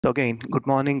So again, good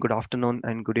morning, good afternoon,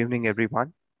 and good evening,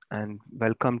 everyone, and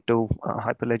welcome to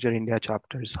Hyperledger India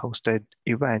Chapter's hosted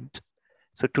event.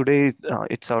 So today,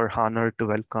 it's our honor to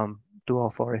welcome two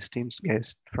of our esteemed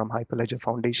guests from Hyperledger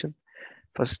Foundation.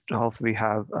 First off, we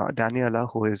have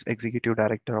Daniela, who is Executive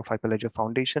Director of Hyperledger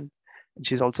Foundation. And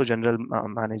she's also General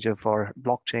Manager for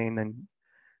Blockchain, and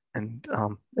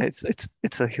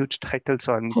it's a huge title,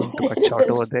 so I'm going to cut short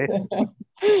over there.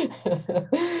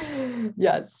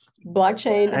 Yes,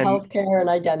 blockchain, And healthcare, and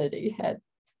identity.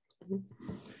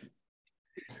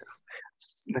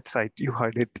 that's right, you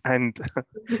heard it. And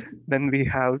then we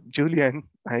have Julian.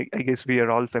 I guess we are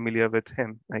all familiar with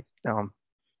him.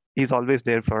 He's always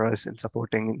there for us in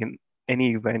supporting in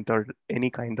any event or any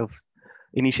kind of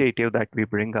initiative that we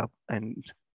bring up. And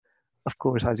of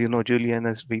course, as you know, Julian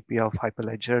is VP of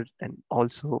Hyperledger, and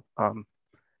also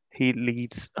he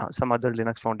leads some other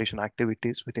Linux Foundation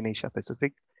activities within Asia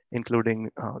Pacific, including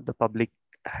the public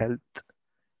health,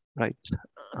 right?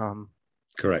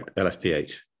 Correct,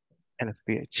 LFPH.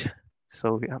 NFPH.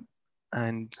 So yeah,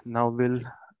 and now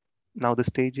the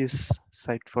stage is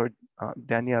set for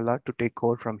Daniela to take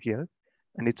over from here,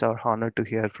 and it's our honor to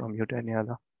hear from you,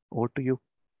 Daniela. Over to you.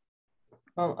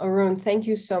 Well, Arun, thank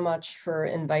you so much for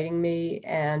inviting me,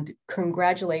 and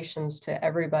congratulations to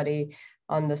everybody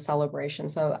on the celebration.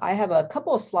 So I have a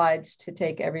couple of slides to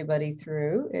take everybody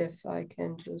through, if I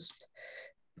can just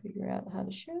figure out how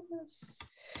to share this.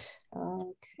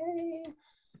 Okay.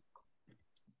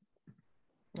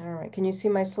 All right, can you see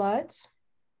my slides?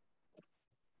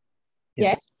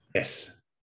 Yes. Yes.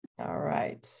 All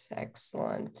right,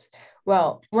 excellent.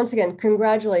 Well, once again,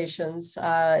 congratulations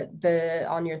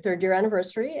on your third year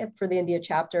anniversary for the India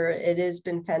chapter. It has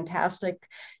been fantastic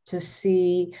to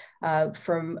see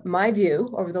from my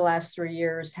view over the last 3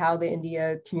 years how the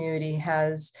India community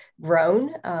has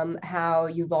grown, how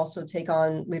you've also taken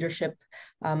on leadership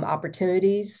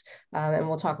opportunities, and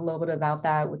we'll talk a little bit about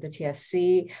that with the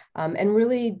TSC, and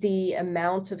really the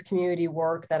amount of community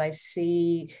work that I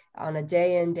see on a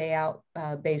day in, day out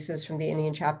basis from the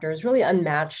Indian chapter is really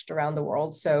unmatched around the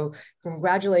world. So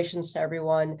congratulations to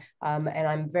everyone. And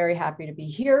I'm very happy to be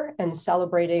here and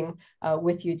celebrating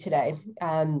with you today.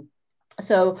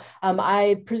 So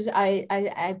I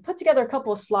put together a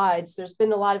couple of slides. There's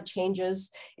been a lot of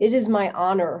changes. It is my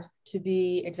honor to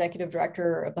be Executive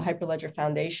Director of the Hyperledger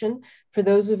Foundation. For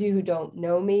those of you who don't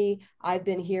know me, I've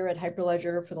been here at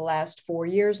Hyperledger for the last 4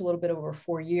 years, a little bit over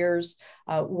 4 years,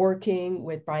 working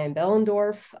with Brian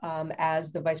Bellendorf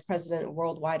as the Vice President of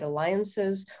Worldwide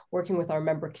Alliances, working with our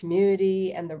member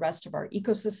community and the rest of our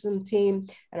ecosystem team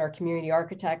and our community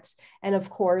architects, and of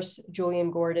course,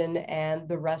 Julian Gordon and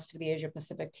the rest of the Asia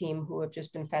Pacific team who have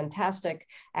just been fantastic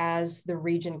as the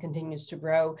region continues to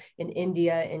grow in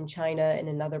India, in China, and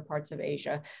in other parts of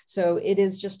Asia. So it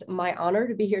is just my honor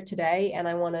to be here today. And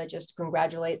I want to just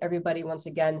congratulate everybody once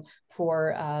again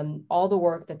for all the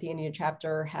work that the India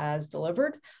chapter has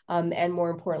delivered and more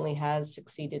importantly has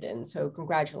succeeded in. So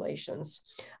congratulations.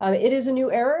 It is a new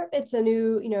era. It's a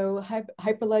new,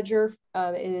 Hyperledger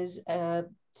is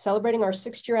celebrating our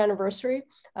 6th year anniversary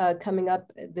coming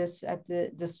up this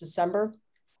December.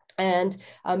 And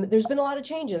there's been a lot of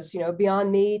changes, beyond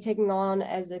me taking on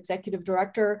as executive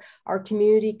director, our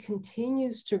community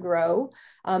continues to grow.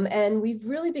 And we've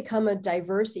really become a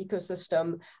diverse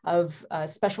ecosystem of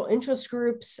special interest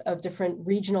groups, of different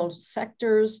regional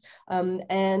sectors,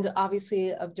 and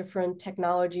obviously of different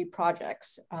technology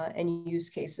projects and use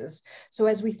cases. So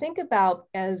as we think about,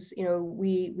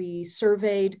 we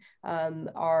surveyed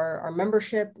our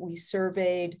membership, we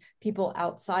surveyed people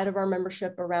outside of our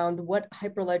membership around what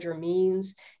Hyperledger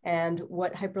means and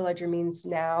what Hyperledger means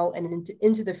now and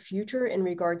into the future in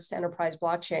regards to enterprise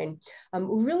blockchain.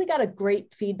 We really got a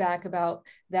great feedback about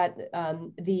that.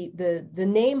 The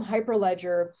name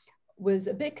Hyperledger was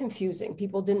a bit confusing.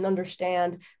 People didn't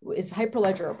understand, is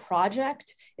Hyperledger a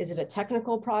project? Is it a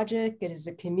technical project? Is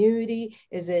it a community?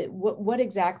 Is it, what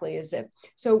exactly is it?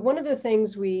 So one of the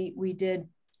things we did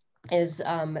is,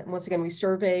 once again, we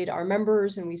surveyed our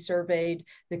members and we surveyed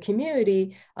the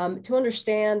community to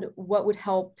understand what would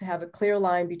help to have a clear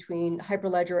line between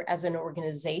Hyperledger as an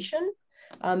organization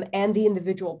and the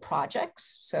individual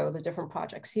projects, so the different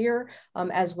projects here,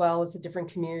 as well as the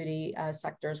different community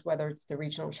sectors, whether it's the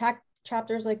regional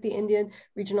chapters like the Indian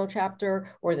regional chapter,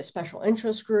 or the special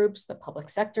interest groups, the public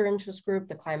sector interest group,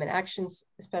 the climate action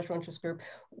special interest group,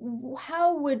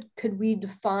 how could we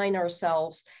define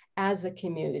ourselves as a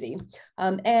community?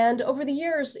 And over the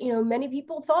years, many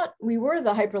people thought we were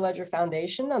the Hyperledger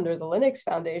Foundation under the Linux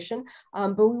Foundation,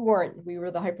 but we weren't. We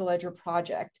were the Hyperledger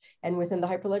Project. And within the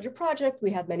Hyperledger Project,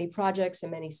 we had many projects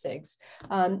and many SIGs.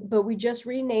 But we just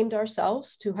renamed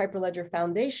ourselves to Hyperledger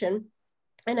Foundation.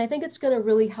 And I think it's going to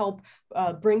really help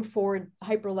bring forward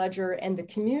Hyperledger and the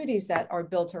communities that are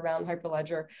built around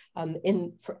Hyperledger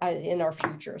in our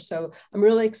future. So I'm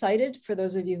really excited for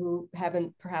those of you who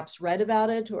haven't perhaps read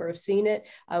about it or have seen it.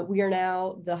 We are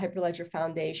now the Hyperledger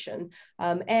Foundation.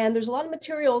 And there's a lot of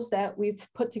materials that we've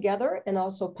put together and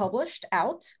also published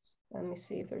out. Let me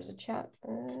see if there's a chat.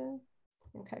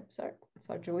 Okay, sorry.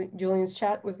 Julian's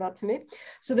chat was not to me.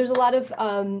 So there's a lot of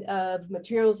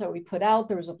materials that we put out.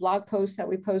 There was a blog post that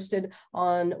we posted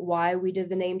on why we did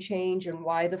the name change and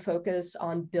why the focus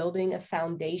on building a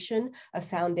foundation,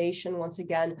 once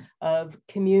again, of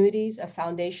communities, a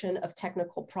foundation of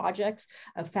technical projects,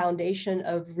 a foundation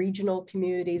of regional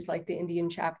communities like the Indian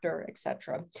chapter,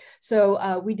 etc.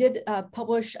 So we did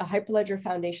publish a Hyperledger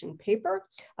Foundation paper,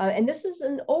 and this is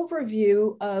an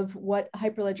overview of what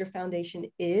Hyperledger Foundation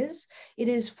is. It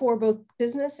is for both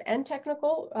business and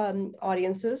technical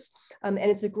audiences, and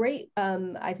it's a great,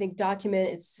 I think, document.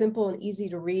 It's simple and easy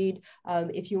to read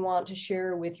if you want to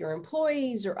share with your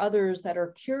employees or others that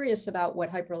are curious about what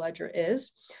Hyperledger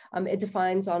is. It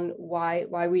defines on why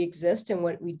we exist and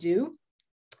what we do.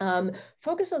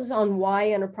 Focuses on why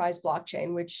enterprise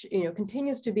blockchain, which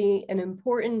continues to be an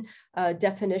important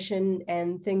definition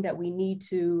and thing that we need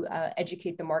to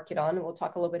educate the market on, and we'll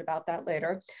talk a little bit about that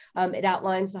later. It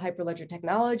outlines the Hyperledger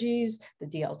technologies, the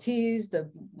DLTs,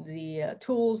 the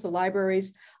tools, the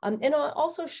libraries, and it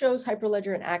also shows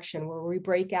Hyperledger in action, where we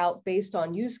break out based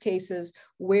on use cases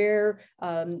where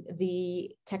the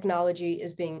technology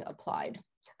is being applied.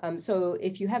 So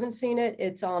if you haven't seen it,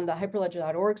 it's on the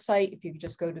hyperledger.org site. If you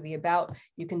just go to the About,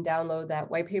 you can download that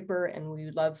white paper, and we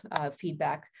would love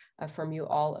feedback from you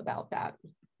all about that.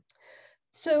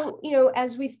 So,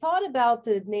 as we thought about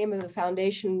the name of the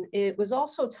foundation, it was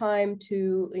also time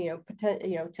to,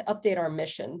 to update our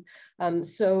mission.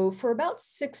 So for about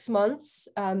 6 months,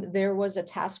 there was a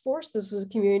task force. This was a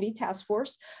community task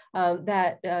force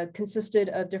that consisted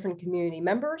of different community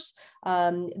members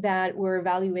that were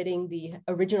evaluating the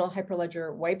original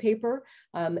Hyperledger white paper.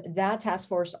 That task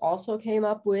force also came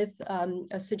up with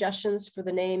suggestions for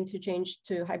the name to change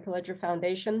to Hyperledger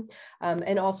Foundation,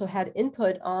 and also had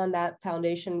input on that foundation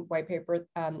white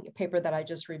paper that I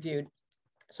just reviewed.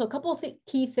 So a couple of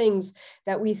key things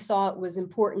that we thought was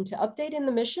important to update in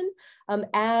the mission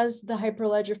as the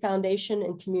Hyperledger Foundation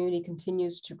and community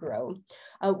continues to grow.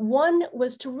 One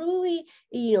was to really,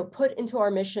 put into our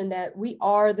mission that we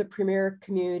are the premier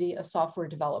community of software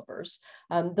developers.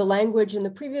 The language in the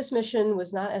previous mission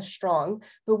was not as strong,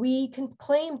 but we can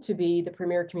claim to be the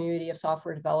premier community of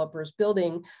software developers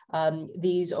building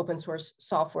these open source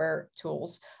software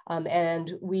tools.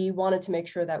 And we wanted to make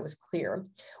sure that was clear.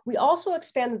 We also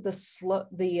expanded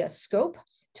the scope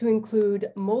to include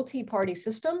multi-party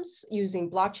systems using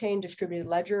blockchain, distributed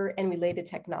ledger, and related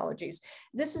technologies.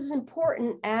 This is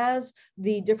important as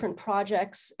the different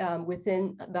projects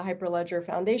within the Hyperledger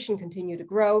Foundation continue to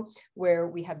grow, where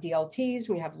we have DLTs,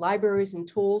 we have libraries and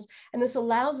tools, and this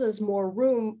allows us more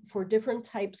room for different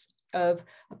types of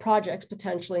projects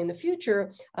potentially in the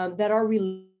future that are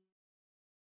related.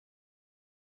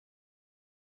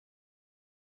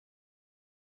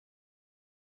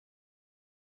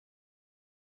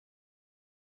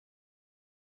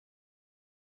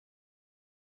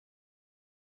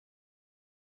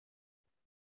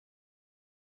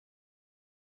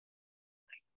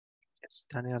 Yes,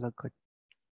 Daniela, good.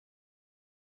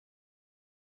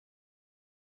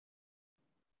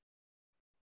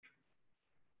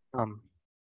 I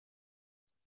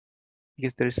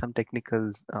guess there is some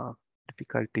technical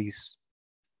difficulties.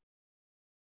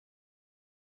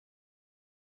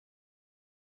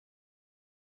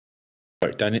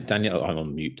 Sorry, Daniela, I'm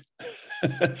on mute.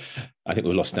 I think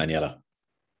we've lost Daniela.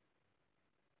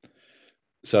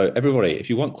 So everybody, if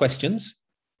you want questions,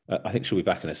 I think she'll be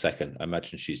back in a second. I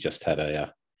imagine she's just had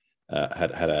a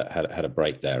had a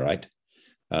break there, right?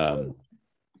 I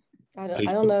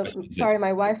don't know. Sorry,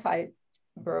 my Wi-Fi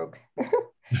broke.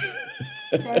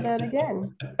 Try that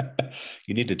again.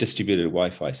 You need a distributed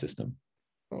Wi-Fi system.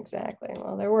 Exactly.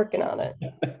 Well, they're working on it.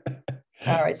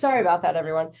 All right. Sorry about that,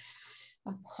 everyone.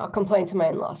 I'll complain to my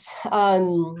in-laws.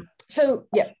 So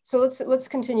let's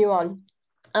continue on.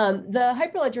 The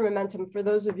Hyperledger Momentum, for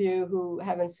those of you who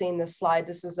haven't seen this slide,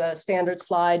 this is a standard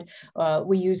slide.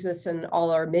 We use this in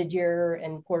all our mid-year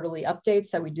and quarterly updates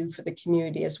that we do for the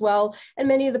community as well, and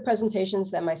many of the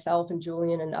presentations that myself and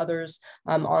Julian and others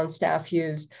on staff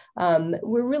use.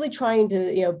 We're really trying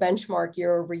to benchmark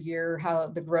year over year how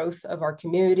the growth of our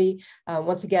community.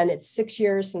 Once again, it's 6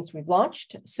 years since we've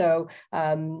launched, so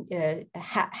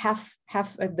half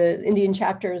of the Indian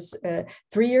chapter is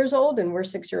 3 years old and we're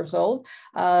 6 years old.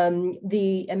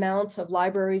 The amount of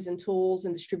libraries and tools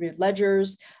and distributed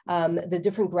ledgers, the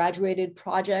different graduated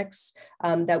projects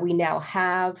that we now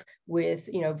have with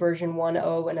version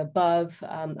 1.0 and above.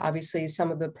 Obviously,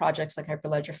 some of the projects like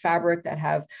Hyperledger Fabric that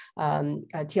have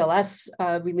TLS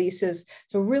releases.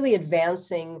 So really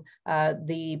advancing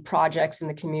the projects in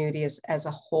the community as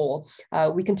a whole.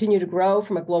 We continue to grow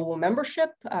from a global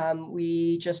membership.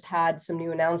 We just had some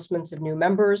new announcements of new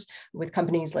members with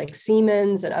companies like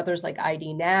Siemens and others like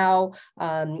ID Now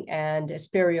and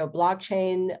Asperio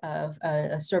Blockchain,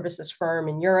 a services firm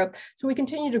in Europe. So we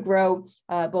continue to grow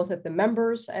both at the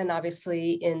members and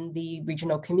obviously in the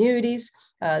regional communities,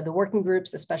 the working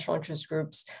groups, the special interest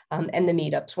groups, and the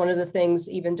meetups. One of the things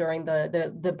even during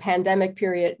the pandemic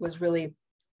period was really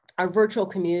our virtual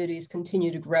communities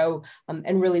continue to grow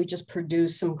and really just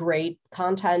produce some great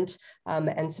content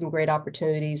and some great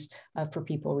opportunities for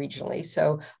people regionally.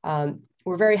 So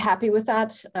we're very happy with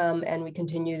that, and we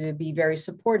continue to be very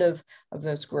supportive of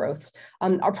those growths.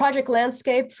 Our project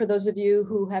landscape, for those of you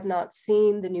who have not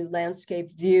seen the new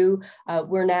landscape view,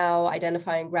 we're now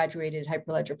identifying graduated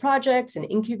Hyperledger projects and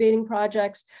incubating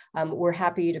projects. We're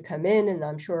happy to come in, and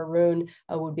I'm sure Arun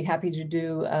would be happy to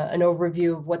do an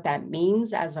overview of what that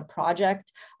means as a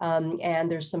project. And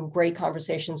there's some great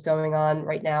conversations going on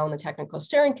right now in the Technical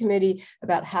Steering Committee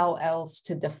about how else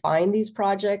to define these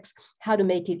projects, how to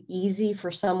make it easy for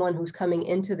someone who's coming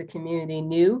into the community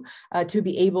new to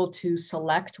be able to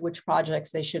select which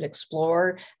projects they should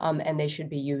explore and they should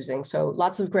be using. So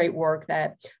lots of great work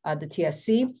that the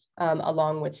TSC,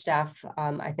 along with staff,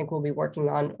 I think will be working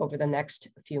on over the next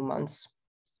few months.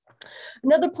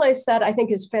 Another place that I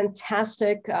think is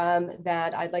fantastic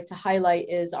that I'd like to highlight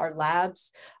is our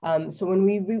labs. So when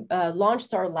we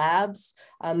launched our labs,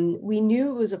 we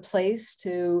knew it was a place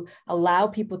to allow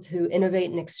people to innovate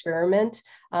and experiment.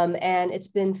 And it's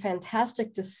been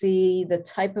fantastic to see the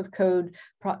type of code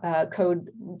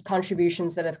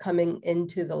contributions that have coming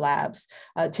into the labs.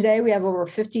 Today, we have over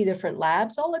 50 different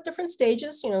labs, all at different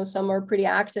stages. Some are pretty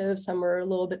active, some are a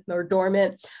little bit more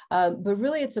dormant, but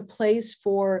really it's a place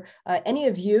for any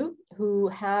of you who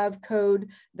have code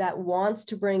that wants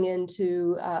to bring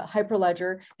into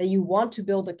Hyperledger, that you want to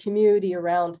build a community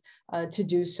around to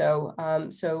do so.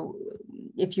 So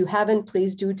if you haven't,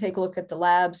 please do take a look at the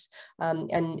labs.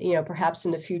 And perhaps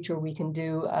in the future, we can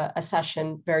do a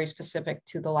session very specific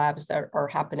to the labs that are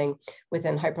happening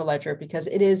within Hyperledger, because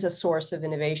it is a source of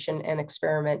innovation and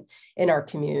experiment in our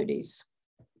communities.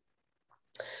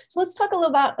 So let's talk a little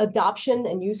about adoption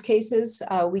and use cases.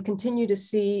 We continue to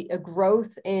see a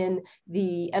growth in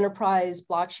the enterprise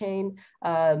blockchain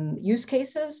use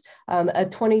cases. A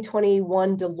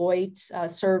 2021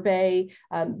 Deloitte survey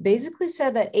basically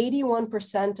said that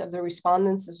 81% of the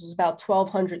respondents, this was about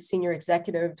 1,200 senior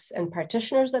executives and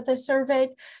practitioners that they surveyed.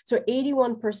 So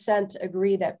 81%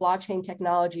 agree that blockchain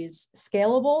technology is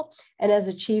scalable and has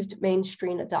achieved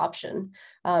mainstream adoption.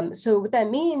 So what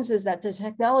that means is that the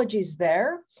technology is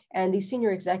there, and these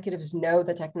senior executives know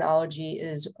the technology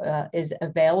is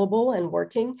available and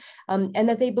working, and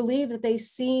that they believe that they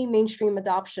see mainstream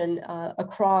adoption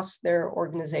across their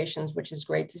organizations, which is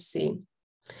great to see.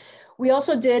 We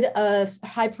also did a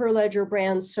Hyperledger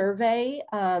brand survey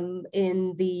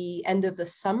in the end of the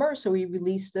summer. So we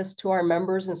released this to our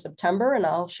members in September, and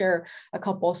I'll share a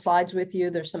couple of slides with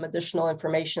you. There's some additional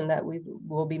information that we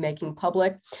will be making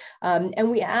public.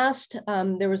 And we asked,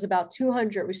 there was about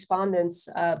 200 respondents,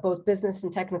 both business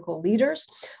and technical leaders,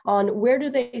 on where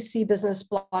do they see business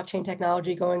blockchain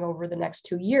technology going over the next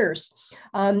 2 years.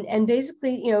 And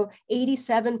basically,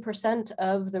 87%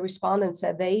 of the respondents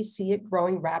said they see it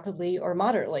growing rapidly or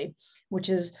moderately, which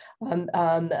is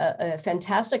a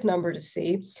fantastic number to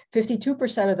see.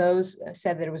 52% of those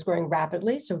said that it was growing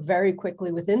rapidly, so very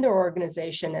quickly within their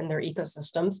organization and their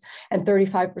ecosystems, and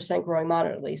 35% growing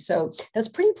moderately. So that's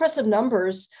pretty impressive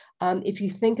numbers if you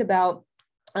think about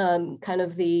kind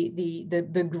of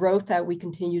the growth that we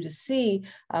continue to see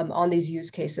on these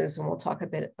use cases, and we'll talk a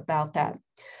bit about that.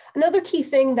 Another key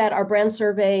thing that our brand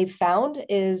survey found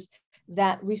is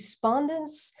that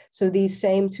respondents, so these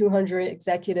same 200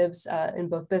 executives in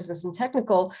both business and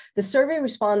technical, the survey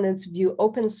respondents view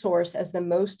open source as the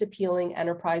most appealing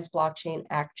enterprise blockchain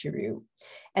attribute.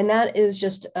 And that is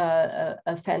just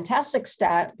a fantastic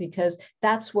stat, because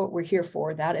that's what we're here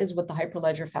for. That is what the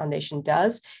Hyperledger Foundation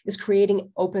does, is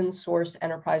creating open source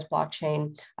enterprise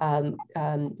blockchain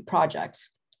projects.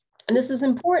 And this is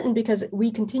important because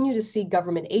we continue to see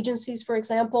government agencies, for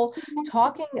example,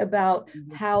 talking about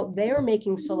how they're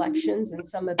making selections in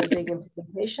some of their big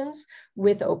implementations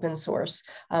with open source.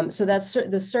 So that's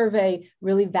the survey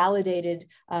really validated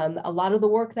a lot of the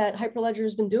work that Hyperledger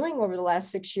has been doing over the last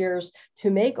 6 years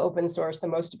to make open source the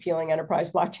most appealing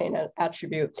enterprise blockchain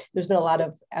attribute. There's been a lot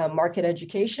of market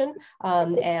education,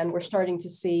 and we're starting to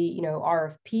see,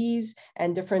 RFPs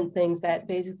and different things that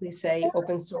basically say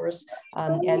open source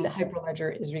and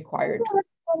Hyperledger is required.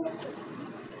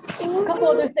 A couple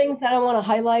other things that I want to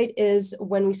highlight is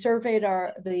when we surveyed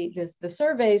the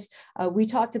surveys, we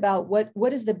talked about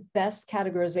what is the best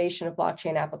categorization of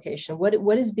blockchain application,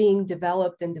 what is being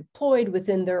developed and deployed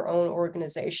within their own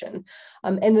organization.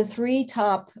 And the three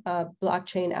top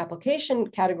blockchain application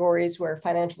categories were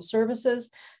financial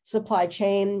services, supply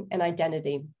chain, and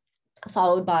identity,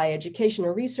 followed by education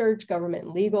or research, government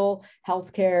and legal,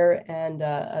 healthcare, and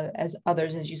as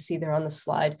others, as you see there on the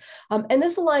slide. And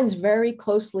this aligns very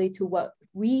closely to what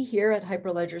we here at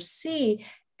Hyperledger see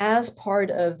as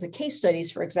part of the case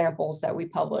studies for examples that we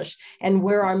publish, and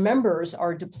where our members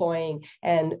are deploying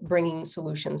and bringing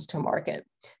solutions to market.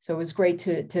 So it was great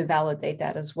to validate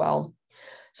that as well.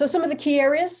 So some of the key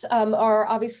areas are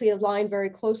obviously aligned very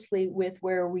closely with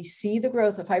where we see the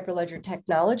growth of Hyperledger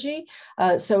technology.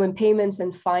 So in payments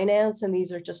and finance, and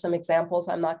these are just some examples,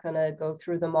 I'm not going to go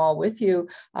through them all with you,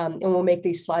 and we'll make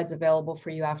these slides available for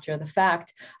you after the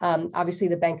fact. Obviously,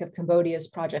 the Bank of Cambodia's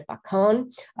Project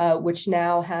Bakon, which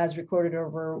now has recorded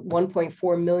over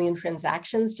 1.4 million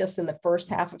transactions just in the first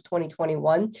half of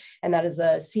 2021, and that is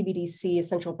a CBDC, a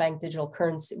central bank digital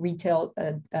currency, retail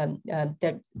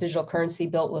digital currency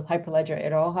built with Hyperledger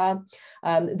Iroha.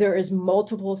 There is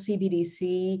multiple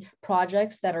CBDC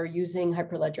projects that are using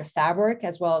Hyperledger Fabric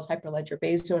as well as Hyperledger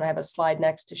Besu, and I have a slide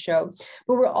next to show.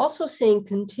 But we're also seeing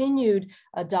continued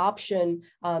adoption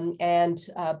and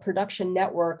production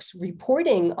networks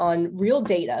reporting on real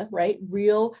data, right?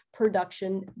 Real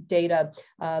production data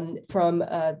from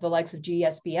the likes of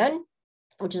GSBN,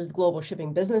 which is the Global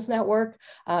Shipping Business Network,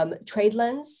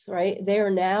 TradeLens, right? They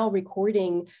are now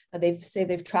recording,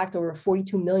 they've tracked over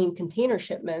 42 million container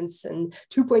shipments and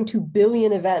 2.2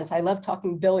 billion events. I love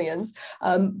talking billions,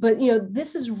 but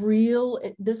this is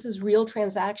real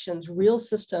transactions, real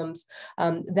systems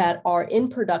that are in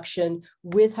production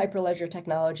with Hyperledger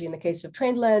technology. In the case of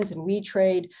TradeLens and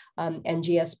WeTrade and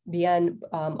GSBN,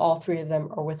 all three of them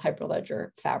are with Hyperledger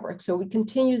Fabric. So we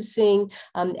continue seeing,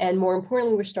 and more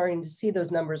importantly, we're starting to see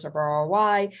those numbers of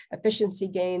ROI, efficiency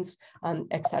gains,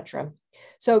 et cetera.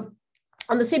 So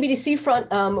on the CBDC front,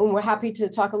 and we're happy to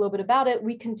talk a little bit about it,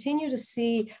 we continue to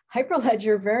see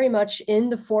Hyperledger very much in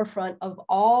the forefront of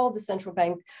all the central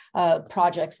bank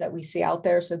projects that we see out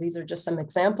there. So these are just some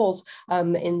examples,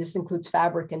 and this includes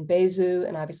Fabric and Besu,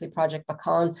 and obviously Project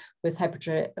Bakon with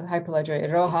Hyperledger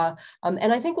Iroha.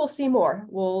 And I think we'll see more.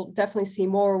 We'll definitely see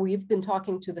more. We've been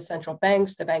talking to the central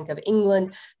banks, the Bank of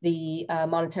England, the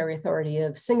Monetary Authority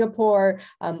of Singapore,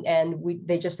 and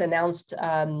they just announced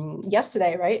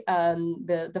yesterday, right?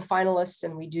 The finalists,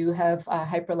 and we do have a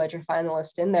Hyperledger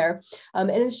finalist in there. And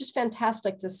it's just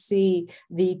fantastic to see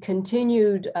the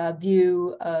continued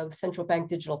view of central bank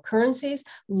digital currencies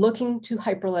looking to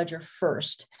Hyperledger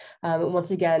first.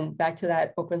 Once again, back to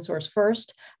that open source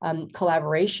first,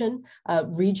 collaboration,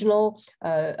 regional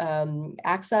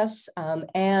access,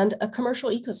 and a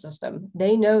commercial ecosystem.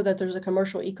 They know that there's a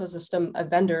commercial ecosystem of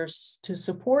vendors to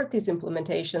support these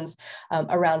implementations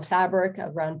around Fabric,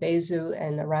 around Besu,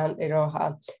 and around Iroha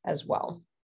as well.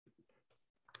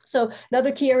 So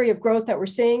another key area of growth that we're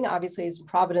seeing, obviously, is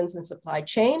Providence and supply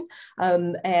chain.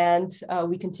 And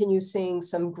we continue seeing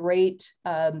some great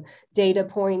data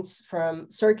points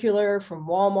from Circular, from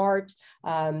Walmart.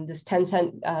 This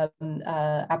 10-cent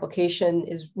application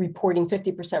is reporting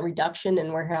 50% reduction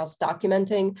in warehouse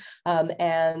documenting,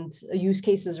 and use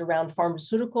cases around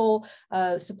pharmaceutical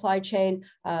supply chain.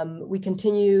 We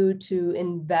continue to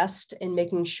invest in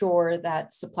making sure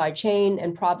that supply chain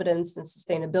and Providence and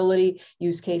sustainability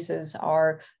use cases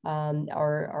are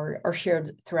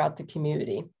shared throughout the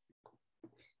community.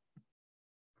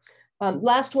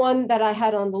 Last one that I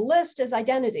had on the list is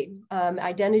identity.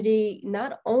 Identity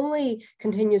not only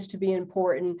continues to be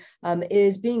important,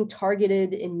 is being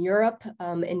targeted in Europe,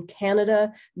 in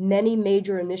Canada. Many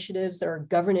major initiatives that are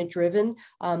government-driven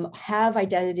have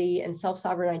identity and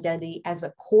self-sovereign identity as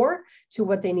a core to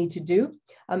what they need to do.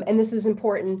 And this is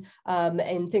important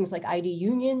in things like ID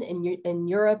Union in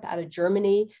Europe, out of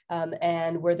Germany,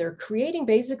 and where they're creating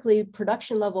basically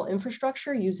production-level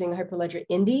infrastructure using Hyperledger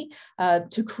India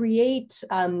to create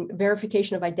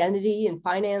verification of identity in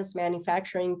finance,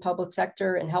 manufacturing, public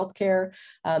sector, and healthcare.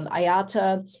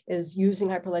 IATA is using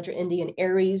Hyperledger India and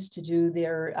Aries to do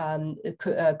their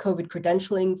COVID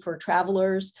credentialing for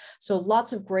travelers. So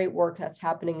lots of great work that's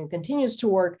happening and continues to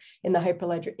work in the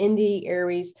Hyperledger India,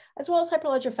 Aries, as well as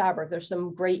Hyperledger Fabric. There's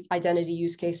some great identity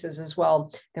use cases as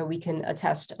well that we can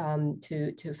attest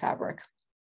to Fabric.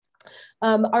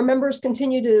 Our members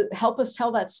continue to help us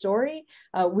tell that story.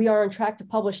 We are on track to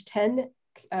publish 10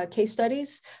 case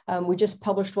studies. We just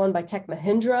published one by Tech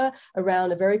Mahindra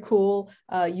around a very cool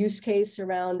use case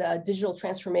around digital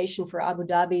transformation for Abu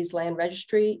Dhabi's land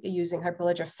registry using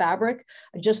Hyperledger Fabric.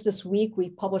 Just this week, we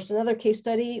published another case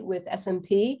study with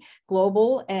S&P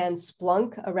Global and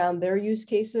Splunk around their use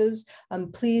cases.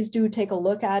 Please do take a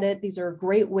look at it. These are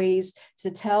great ways to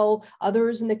tell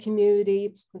others in the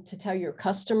community, to tell your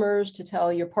customers, to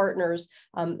tell your partners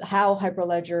how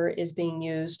Hyperledger is being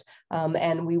used.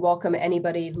 And we welcome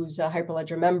anybody who's a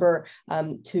Hyperledger member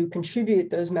to contribute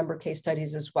those member case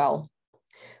studies as well.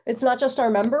 It's not just our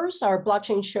members. Our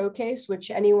blockchain showcase,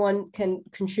 which anyone can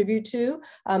contribute to,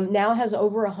 now has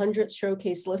over 100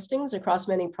 showcase listings across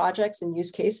many projects and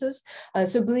use cases.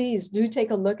 So please do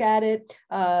take a look at it.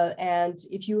 And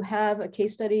if you have a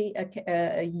case study,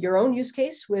 your own use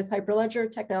case with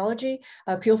Hyperledger technology,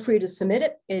 feel free to submit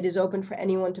it. It is open for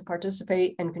anyone to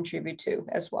participate and contribute to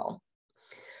as well.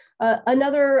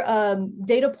 Another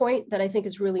data point that I think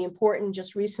is really important,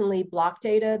 just recently, Block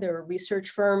Data, they're a research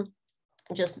firm,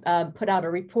 just put out a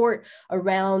report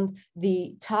around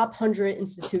the top 100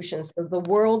 institutions, so the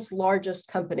world's largest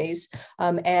companies,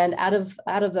 and out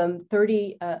of them,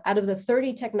 30 out of the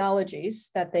 30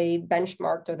 technologies that they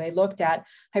benchmarked or they looked at,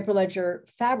 Hyperledger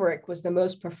Fabric was the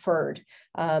most preferred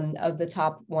of the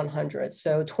top 100.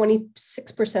 So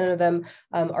 26% of them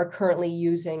are currently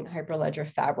using Hyperledger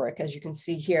Fabric, as you can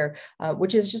see here,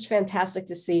 which is just fantastic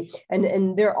to see.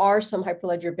 And there are some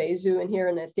Hyperledger Besu in here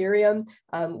in Ethereum.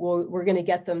 We're going to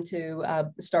get them to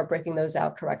start breaking those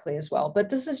out correctly as well. But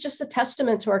this is just a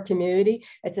testament to our community.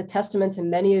 It's a testament to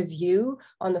many of you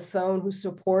on the phone who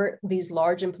support these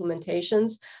large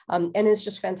implementations. And it's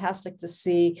just fantastic to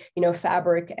see, you know,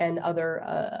 Fabric and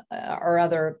other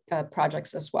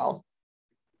projects as well.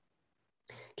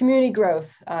 Community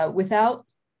growth. Without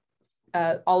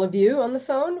all of you on the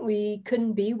phone, we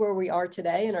couldn't be where we are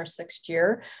today in our 6th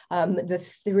year. The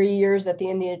 3 years that the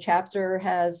India chapter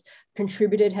has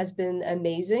contributed has been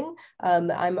amazing.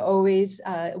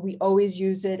 We always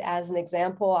use it as an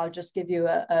example. I'll just give you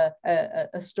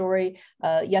a story.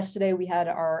 Yesterday, we had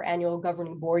our annual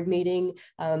governing board meeting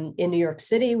in New York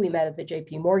City. We met at the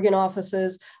JP Morgan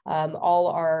offices. All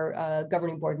our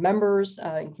governing board members,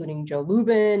 including Joe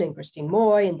Lubin and Christine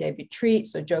Moy and David Treat.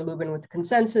 So Joe Lubin with the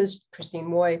Consensus, Christine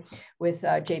Moy with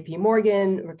JP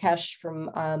Morgan, Rakesh from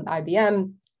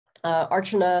IBM,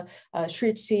 Archana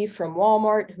Shritsi from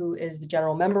Walmart, who is the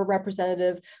general member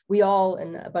representative. We all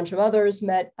and a bunch of others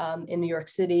met in New York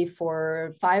City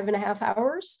for 5.5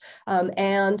 hours.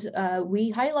 And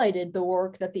we highlighted the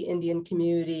work that the Indian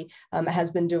community has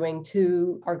been doing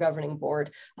to our governing board.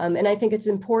 And I think it's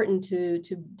important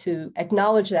to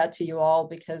acknowledge that to you all,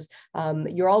 because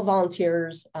you're all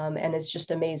volunteers and it's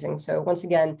just amazing. So once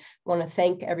again, I want to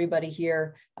thank everybody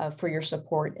here for your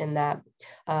support in that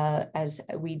as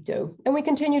we do. And we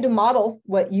continue to model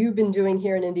what you've been doing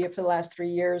here in India for the last 3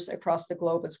 years across the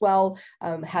globe as well.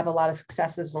 Have a lot of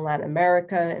successes in Latin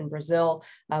America and Brazil,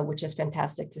 which is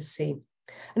fantastic to see.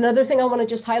 Another thing I want to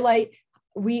just highlight,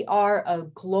 we are a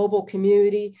global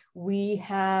community. We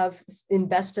have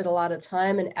invested a lot of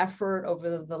time and effort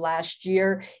over the last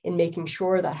year in making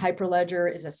sure that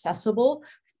Hyperledger is accessible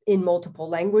in multiple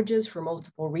languages for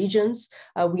multiple regions.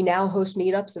 We now host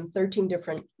meetups in 13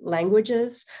 different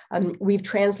languages. We've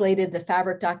translated the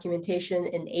Fabric documentation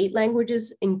in 8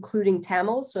 languages, including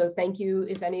Tamil. So thank you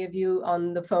if any of you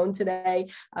on the phone today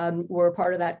were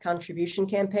part of that contribution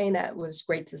campaign. That was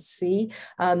great to see.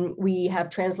 We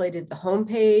have translated the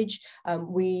homepage.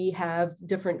 We have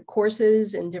different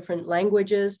courses in different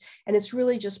languages. And it's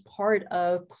really just part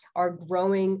of our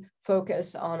growing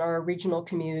focus on our regional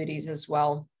communities as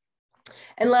well.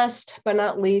 And last but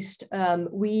not least,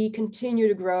 we continue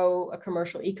to grow a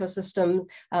commercial ecosystem.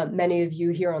 Many of you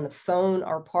here on the phone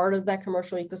are part of that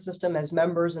commercial ecosystem as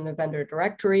members in the vendor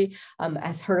directory,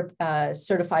 as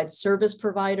certified service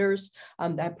providers.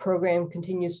 That program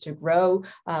continues to grow.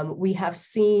 We have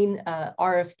seen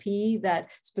RFP that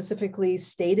specifically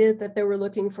stated that they were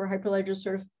looking for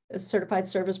Hyperledger certified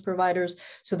service providers.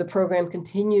 So the program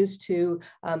continues to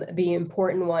be an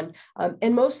important one.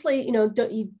 And mostly,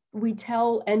 we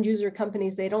tell end user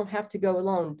companies they don't have to go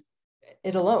alone.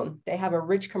 They have a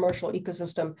rich commercial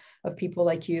ecosystem of people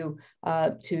like you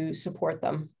to support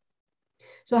them.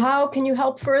 So how can you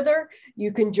help further?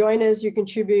 You can join us, you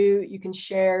contribute, you can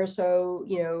share. So,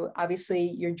 obviously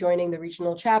you're joining the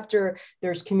regional chapter.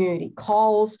 There's community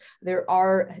calls. There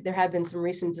have been some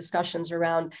recent discussions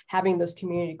around having those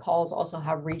community calls also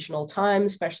have regional time,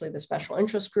 especially the special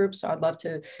interest groups. So I'd love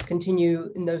to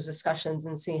continue in those discussions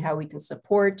and see how we can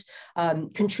support,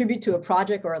 contribute to a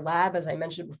project or a lab. As I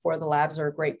mentioned before, the labs are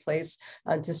a great place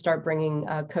to start bringing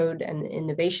code and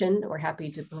innovation. We're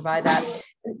happy to provide that.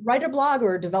 Write a blog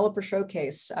or a developer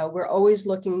showcase. We're always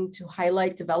looking to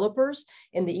highlight developers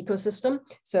in the ecosystem.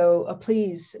 So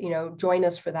please, join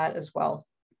us for that as well.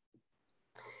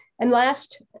 And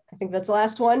last, I think that's the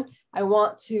last one. I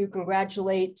want to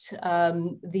congratulate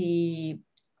the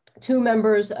two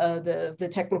members of the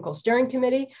technical steering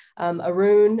committee.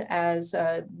 Arun as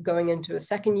going into a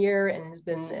second year and has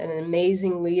been an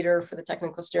amazing leader for the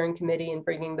technical steering committee and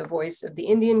bringing the voice of the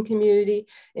Indian community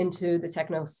into the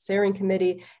technical steering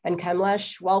committee. And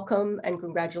Kamlesh, welcome and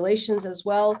congratulations as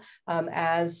well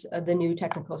as the new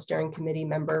technical steering committee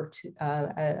member.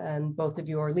 And both of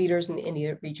you are leaders in the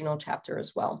India regional chapter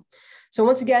as well. So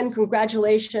once again,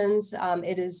 congratulations.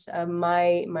 It is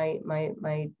my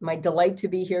delight to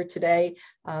be here today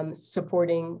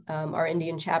supporting our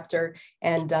Indian chapter.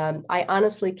 And I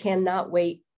honestly cannot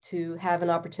wait to have an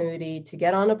opportunity to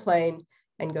get on a plane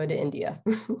and go to India.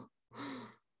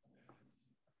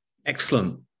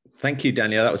 Excellent. Thank you,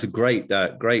 Daniela. That was a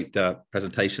great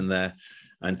presentation there.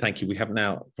 And thank you. We have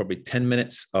now probably 10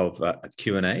 minutes of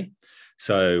Q&A.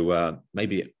 So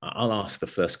maybe I'll ask the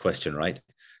first question, right?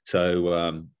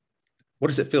 So what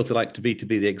does it feel to be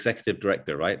the executive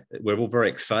director, right? We're all very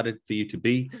excited for you to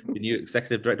be the new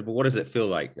executive director, but what does it feel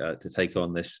like to take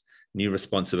on this new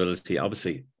responsibility?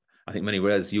 Obviously, I think many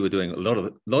ways you were doing a lot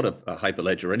of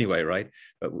Hyperledger anyway, right?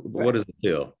 But what does it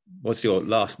feel? What's your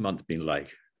last month been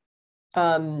like?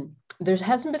 There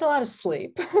hasn't been a lot of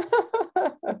sleep.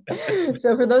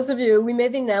 So for those of you, we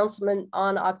made the announcement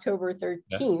on October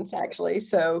 13th, actually.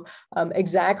 So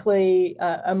exactly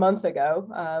a month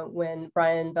ago, when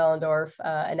Brian Bellendorf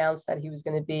announced that he was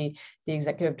going to be the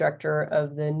executive director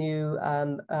of the new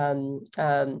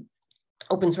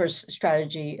open source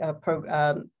strategy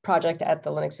project at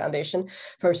the Linux Foundation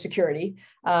for security.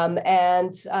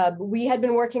 And we had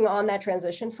been working on that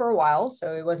transition for a while.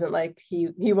 So it wasn't like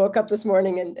he woke up this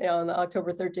morning and on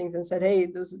October 13th and said, hey,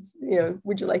 this is,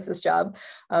 would you like this job?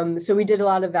 So we did a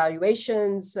lot of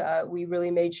evaluations. We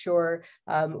really made sure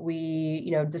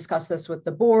we, discussed this with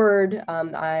the board.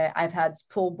 I've had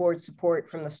full board support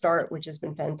from the start, which has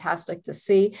been fantastic to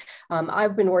see.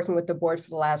 I've been working with the board for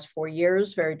the last 4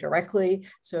 years very directly.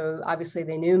 So obviously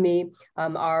they knew me.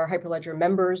 Our Hyperledger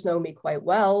members know me quite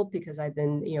well because I've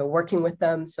been, working with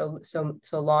them so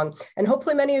long. And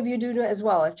hopefully many of you do as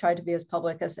well. I've tried to be as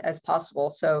public as possible.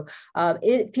 So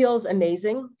it feels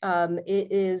amazing. It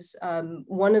is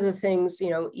one of the things,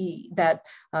 that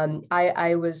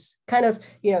I was kind of,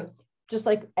 just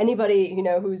like anybody,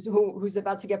 who's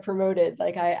about to get promoted,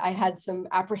 like I had some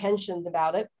apprehensions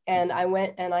about it. And I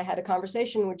went and I had a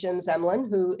conversation with Jim Zemlin,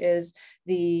 who is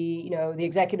the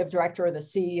executive director or the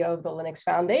CEO of the Linux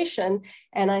Foundation.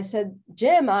 And I said,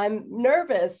 Jim, I'm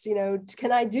nervous,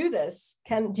 can I do this?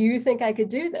 Do you think I could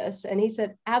do this? And he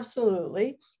said,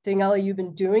 absolutely. Daniela, you've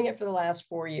been doing it for the last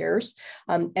 4 years,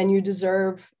 and you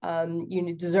deserve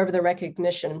the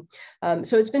recognition.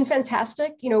 So it's been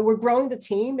fantastic. We're growing the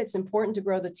team. It's important to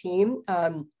grow the team.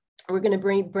 We're going to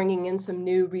be bringing in some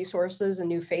new resources and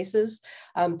new faces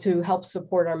to help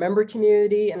support our member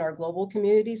community and our global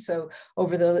community. So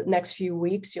over the next few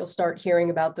weeks, you'll start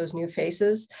hearing about those new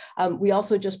faces. We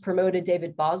also just promoted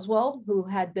David Boswell, who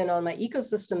had been on my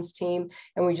ecosystems team,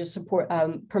 and we just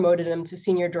promoted him to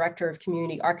Senior Director of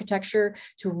Community Architecture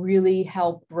to really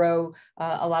help grow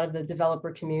a lot of the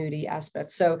developer community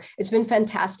aspects. So it's been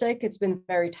fantastic. It's been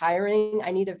very tiring.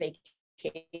 I need a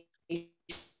vacation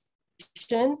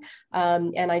question.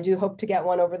 And I do hope to get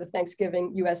one over the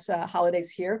Thanksgiving US holidays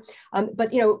here.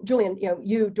 But, Julian,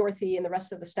 you, Dorothy, and the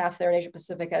rest of the staff there in Asia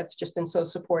Pacific have just been so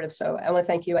supportive. So I want to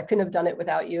thank you. I couldn't have done it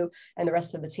without you and the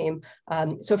rest of the team.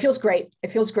 So it feels great.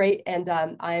 It feels great. And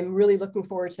I'm really looking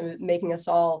forward to making us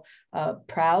all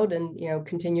proud and,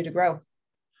 continue to grow.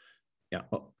 Yeah,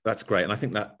 well, that's great. And I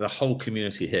think that the whole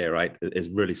community here, right, is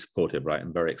really supportive, right,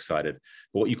 and very excited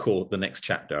for what you call the next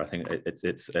chapter. I think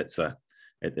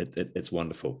it's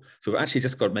wonderful. So we've actually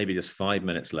just got maybe just 5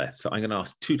 minutes left. So I'm going to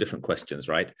ask two different questions,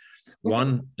 right?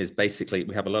 One is basically,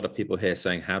 we have a lot of people here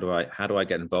saying, how do I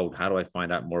get involved? How do I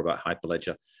find out more about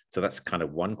Hyperledger? So that's kind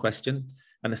of one question.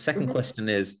 And the second question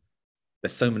is,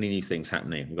 there's so many new things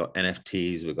happening. We've got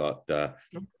NFTs, we've got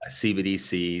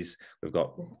CBDCs, we've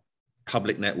got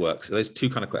public networks. So those two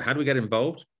kind of, how do we get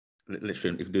involved?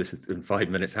 Literally, if we do this in 5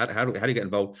 minutes, how do you get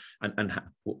involved? And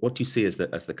what do you see as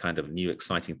the kind of new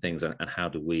exciting things, and how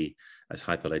do we as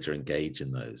Hyperledger engage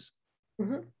in those?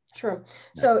 Sure.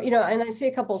 So, and I see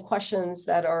a couple of questions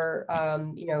that are,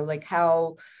 like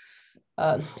how,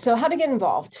 so how to get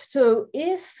involved. So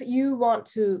if you want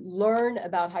to learn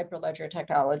about Hyperledger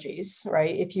technologies,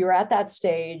 right, if you're at that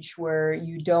stage where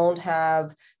you don't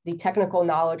have the technical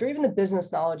knowledge or even the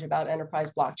business knowledge about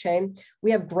enterprise blockchain,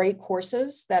 we have great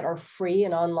courses that are free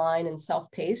and online and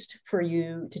self-paced for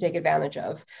you to take advantage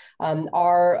of.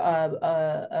 Our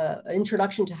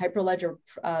Introduction to Hyperledger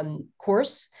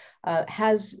course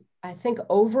has, I think,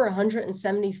 over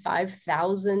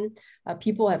 175,000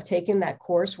 people have taken that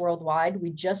course worldwide.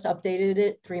 We just updated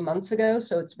it 3 months ago,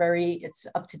 so it's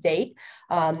up to date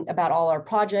about all our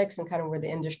projects and kind of where the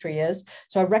industry is.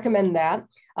 So I recommend that.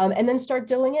 And then start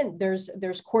drilling in.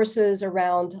 There's courses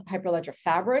around Hyperledger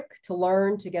Fabric to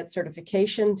learn, to get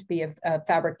certification, to be a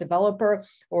Fabric developer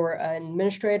or an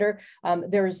administrator.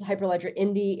 There's Hyperledger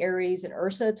Indy, Aries, and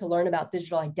Ursa to learn about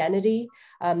digital identity.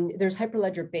 There's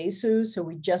Hyperledger Besu. So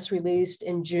we just released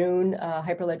in June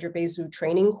Hyperledger Besu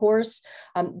training course.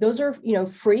 Those are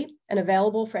free and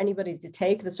available for anybody to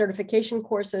take. The certification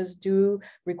courses do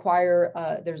require,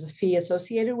 there's a fee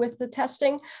associated with the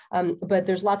testing, but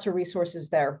there's lots of resources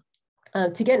there.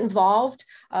 To get involved,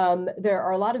 there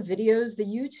are a lot of videos. The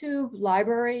YouTube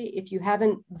library, if you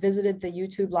haven't visited the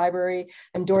YouTube library,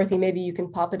 and Dorothy, maybe you can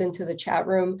pop it into the chat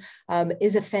room,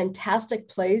 is a fantastic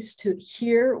place to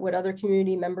hear what other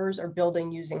community members are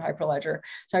building using Hyperledger.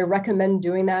 So I recommend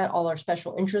doing that. All our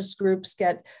special interest groups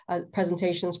get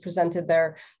presentations presented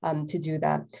there to do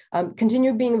that.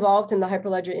 Continue being involved in the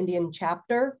Hyperledger Indian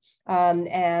chapter,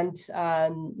 and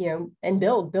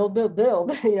build,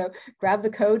 grab the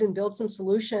code and build some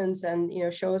solutions and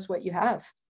show us what you have.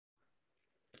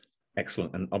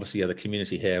 Excellent. And obviously, the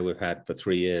community here we've had for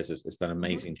 3 years has done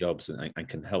amazing jobs and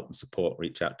can help and support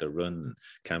reach out to Run,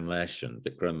 Kamlesh, and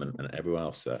Vikram and everyone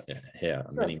else here.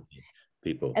 Sure. Many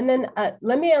people. And then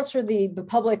let me answer the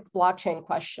public blockchain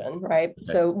question, right? Okay.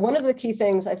 So one of the key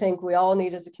things I think we all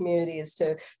need as a community is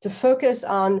to focus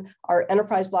on our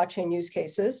enterprise blockchain use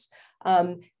cases,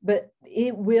 but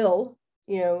it will,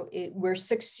 we're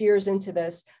 6 years into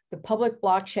this. The public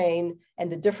blockchain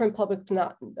and the different public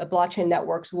blockchain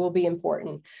networks will be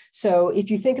important. So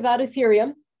if you think about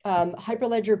Ethereum,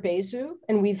 Hyperledger Besu,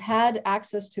 and we've had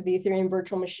access to the Ethereum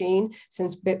virtual machine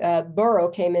since Burrow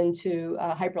came into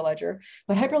Hyperledger,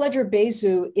 but Hyperledger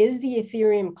Besu is the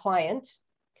Ethereum client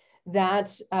that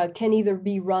can either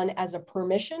be run as a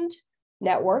permissioned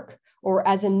network or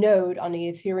as a node on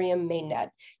the Ethereum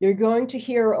mainnet. You're going to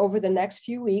hear over the next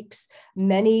few weeks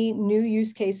many new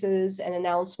use cases and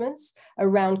announcements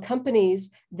around companies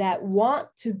that want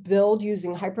to build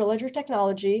using Hyperledger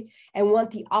technology and want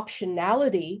the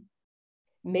optionality,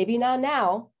 maybe not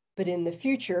now, but in the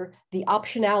future, the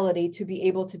optionality to be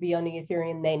able to be on the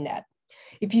Ethereum mainnet.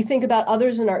 If you think about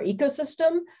others in our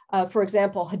ecosystem, for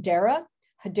example,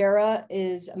 Hedera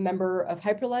is a member of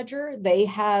Hyperledger. They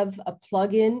have a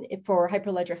plugin for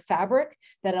Hyperledger Fabric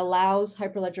that allows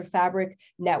Hyperledger Fabric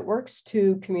networks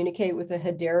to communicate with the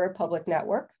Hedera public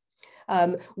network.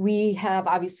 We have,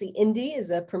 obviously, Indy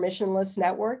is a permissionless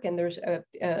network, and there's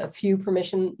a few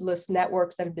permissionless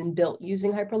networks that have been built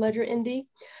using Hyperledger Indy.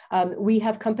 We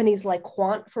have companies like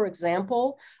Quant, for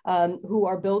example, who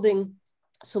are building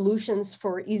solutions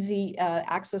for easy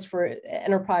access for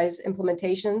enterprise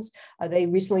implementations. They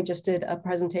recently just did a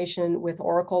presentation with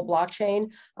Oracle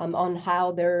blockchain on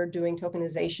how they're doing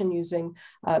tokenization using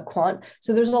Quant.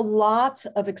 So there's a lot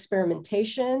of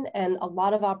experimentation and a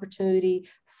lot of opportunity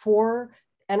for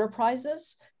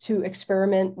enterprises to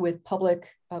experiment with public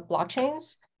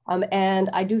blockchains.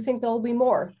 And I do think there'll be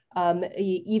more.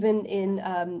 even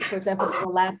in, for example, a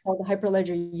lab called the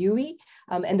Hyperledger UE,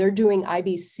 and they're doing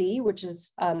IBC, which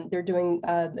is they're doing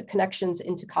the connections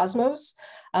into Cosmos.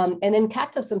 And then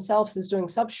Cactus themselves is doing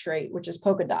Substrate, which is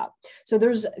Polkadot. So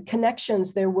there's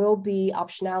connections. There will be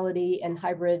optionality and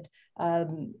hybrid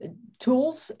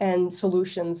tools and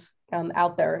solutions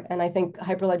out there. And I think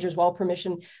Hyperledger is well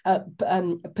positioned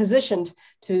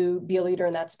to be a leader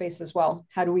in that space as well.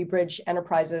 How do we bridge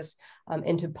enterprises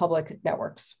into public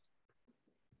networks?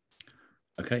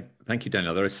 Okay, thank you,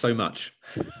 Danielle. There is so much.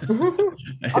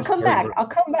 I'll come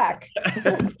back.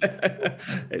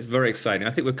 It's very exciting.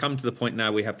 I think we've come to the point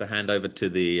now we have to hand over to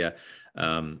the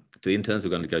interns. We're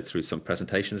going to go through some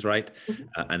presentations, right?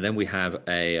 And then we have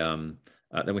a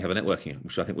networking,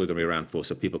 which I think we're going to be around for,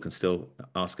 so people can still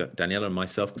ask Daniela and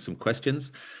myself some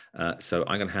questions. So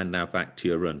I'm going to hand now back to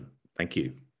you, Arun. Thank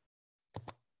you.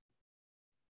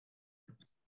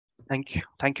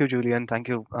 Thank you, Julian. Thank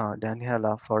you,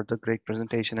 Daniela, for the great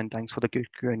presentation, and thanks for the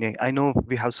Q&A. I know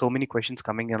we have so many questions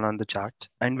coming in on the chat,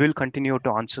 and we'll continue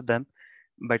to answer them.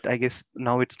 But I guess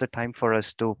now it's the time for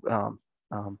us to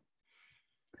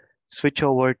switch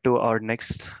over to our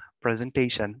next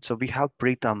presentation. So we have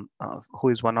Preetham, who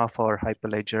is one of our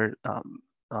Hyperledger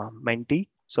mentee.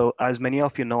 So as many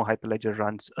of you know, Hyperledger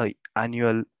runs an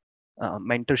annual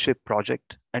mentorship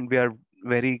project, and we are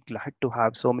very glad to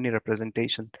have so many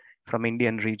representation from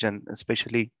Indian region,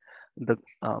 especially the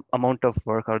amount of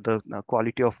work or the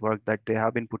quality of work that they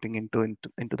have been putting into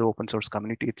the open source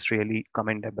community. It's really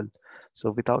commendable.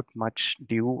 So without much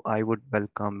ado, I would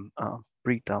welcome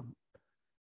Preetham.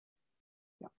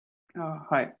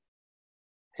 Hi.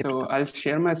 So I'll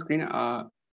share my screen. Okay.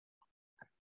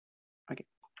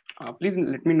 Please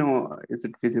let me know, is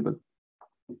it visible?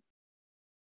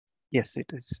 Yes,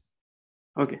 it is.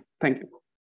 Okay, thank you.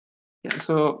 Yeah,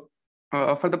 so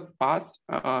for the past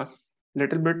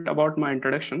little bit about my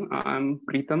introduction, I'm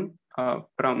Preetham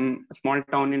from a small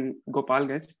town in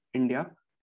Gopalganj, India.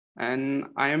 And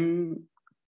I am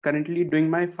currently doing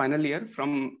my final year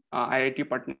from IIT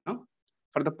Patna.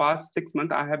 For the past 6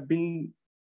 months, I have been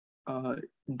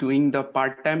doing the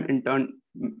part-time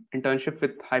internship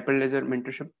with Hyperledger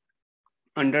mentorship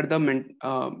under the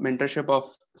mentorship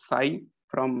of Sai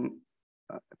from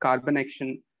Carbon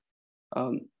Action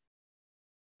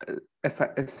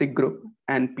SIG group,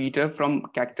 and Peter from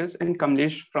Cactus, and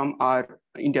Kamlesh from our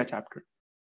India chapter.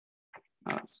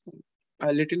 So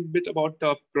a little bit about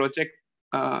the project,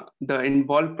 the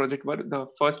involved project work. The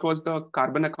first was the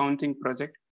carbon accounting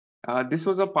project. This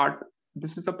is a part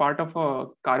of a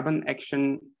Carbon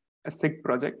Action SIG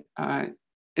project.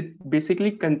 It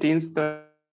basically contains the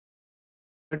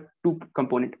two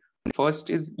components. First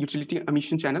is utility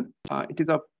emission channel. It is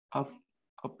a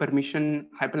permission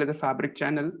Hyperledger Fabric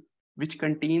channel, which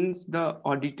contains the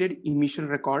audited emission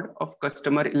record of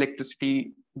customer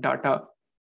electricity data.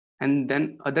 And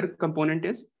then other component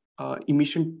is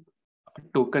emission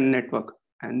token network.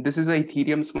 And this is an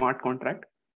Ethereum smart contract,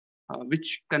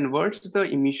 which converts the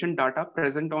emission data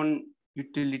present on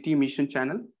utility emission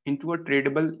channel into a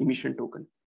tradable emission token.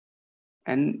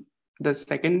 And the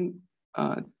second,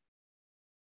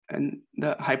 and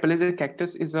the Hyperledger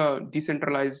Cactus is a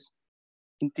decentralized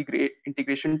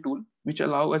integration tool, which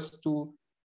allow us to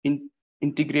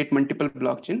integrate multiple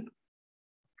blockchain.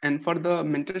 And for the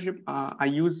mentorship, I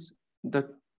use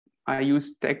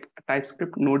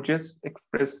TypeScript, Node.js,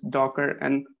 Express, Docker,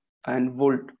 and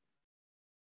Volt.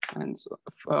 And so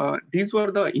these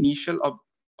were the initial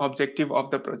objective of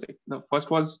the project. The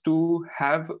first was to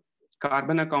have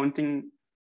carbon accounting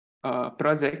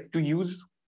project to use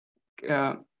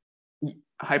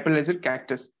Hyperledger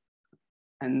Cactus.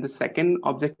 And the second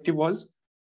objective was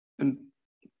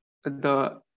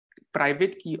the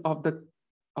private key of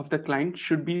the client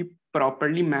should be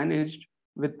properly managed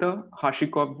with the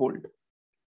HashiCorp Vault.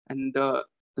 And the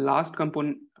last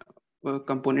component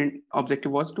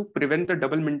objective was to prevent the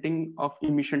double minting of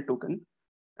emission token,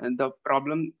 and the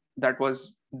problem that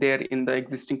was there in the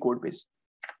existing code base.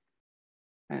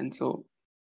 And so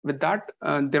with that,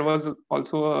 there was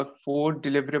also 4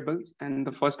 deliverables, and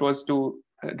the first was to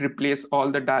replace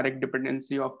all the direct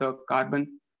dependency of the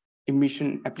carbon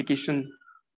emission application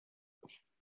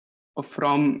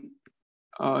from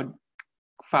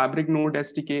Fabric Node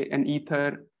SDK and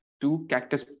Ether to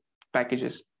Cactus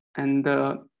packages. And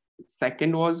the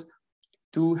second was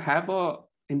to have a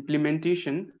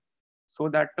implementation so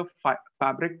that the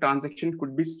Fabric transaction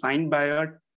could be signed by a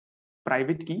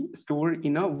private key stored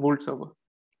in a Vault server.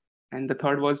 And the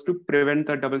third was to prevent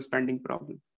the double spending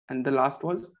problem. And the last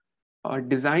was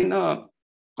design a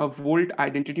Vault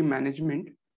identity management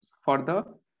for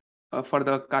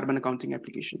the carbon accounting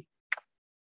application.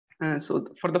 So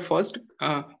for the first,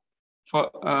 I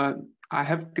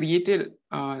have created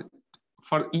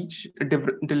for each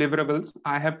deliverables,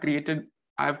 I have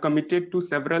committed to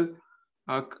several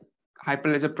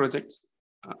Hyperledger projects.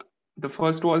 The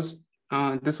first was,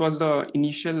 this was the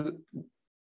initial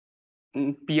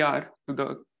PR to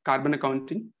the carbon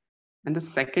accounting. And the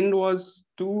second was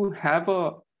to have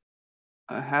a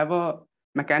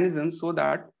mechanism so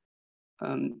that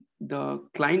the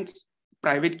client's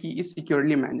private key is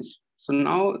securely managed. So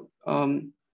now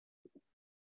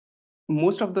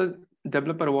most of the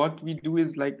developer, what we do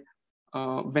is like,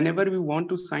 whenever we want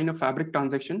to sign a Fabric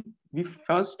transaction, we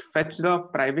first fetch the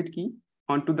private key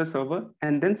onto the server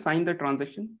and then sign the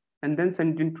transaction and then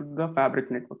send it into the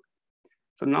Fabric network.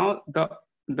 So now the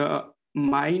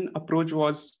main approach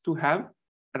was to have,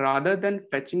 rather than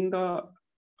fetching the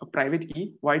private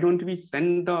key, why don't we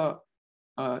send the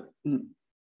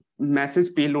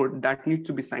message payload that needs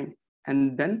to be signed,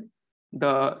 and then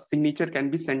the signature can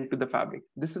be sent to the Fabric.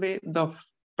 This way, the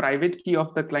private key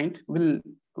of the client will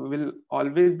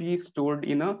always be stored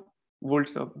in a Vault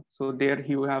server. So there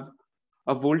you have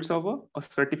a Vault server, a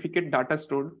certificate data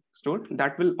stored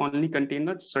that will only contain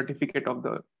the certificate of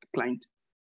the client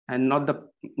and not the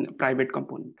private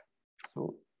component.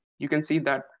 So you can see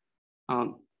that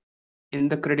in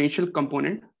the credential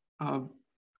component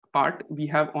part, we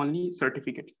have only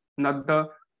certificate, not the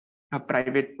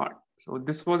private part. So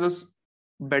this was a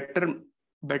better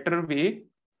way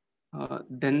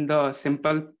than the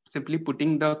simply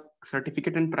putting the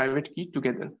certificate and private key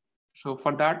together. So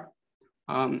for that,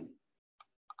 I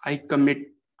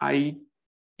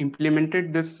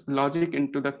implemented this logic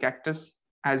into the Cactus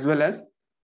as well as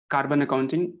carbon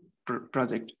accounting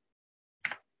project.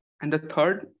 And the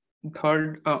third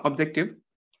objective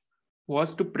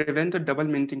was to prevent a double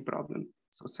minting problem.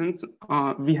 So since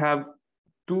we have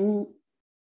two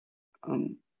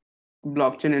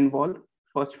blockchain involved,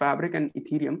 first Fabric and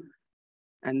Ethereum,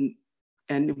 and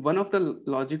one of the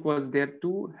logic was there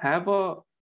to have a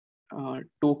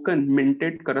token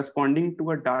minted corresponding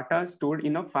to a data stored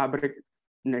in a Fabric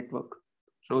network.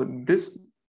 So this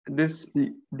led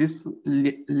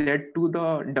to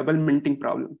the double minting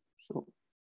problem. So,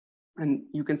 and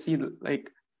you can see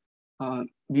like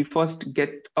we first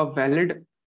get a valid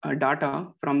data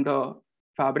from the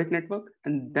Fabric network,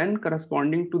 and then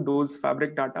corresponding to those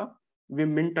Fabric data, we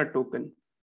mint a token.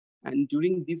 And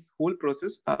during this whole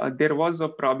process, there was a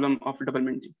problem of double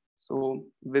minting. So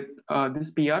with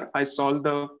this PR, I solved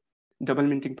the double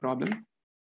minting problem.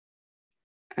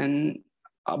 And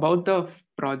about the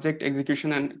project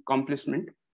execution and accomplishment,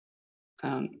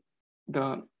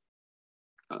 the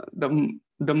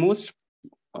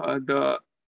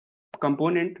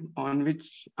component on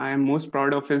which I am most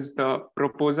proud of is the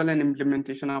proposal and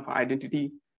implementation of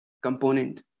identity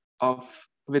component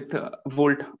with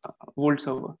Vault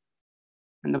server.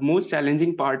 And the most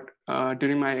challenging part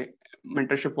during my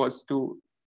mentorship was to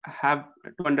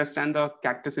understand the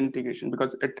Cactus integration,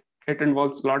 because it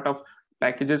involves a lot of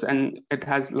packages and it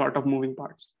has a lot of moving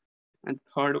parts. And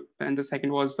the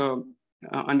second was the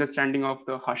understanding of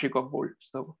the hashing of Vault.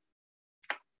 So,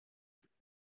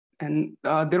 and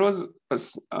there was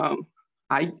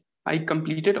I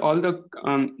completed all the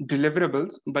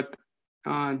deliverables, but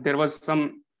there was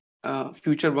some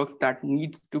future works that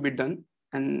needs to be done.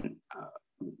 And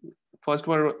first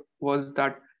one was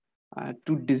that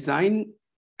to design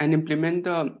and implement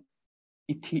the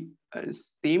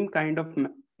same kind of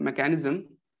mechanism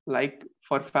like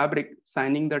for Fabric,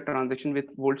 signing the transaction with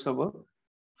Vault server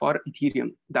for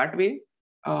Ethereum. That way,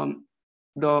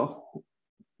 the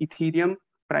Ethereum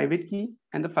private key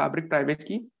and the Fabric private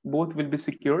key both will be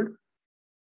secured.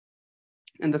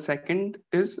 And the second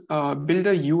is build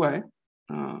a UI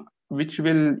which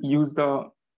will use the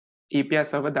API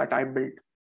server that I built.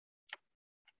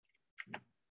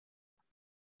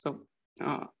 So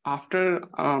after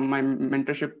my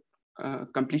mentorship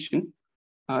completion,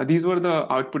 these were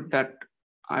the output that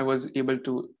I was able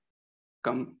to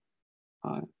come.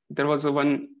 There was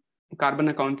one carbon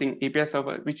accounting API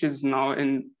server, which is now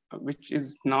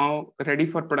ready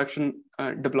for production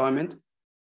deployment,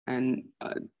 and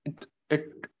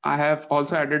I have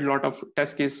also added a lot of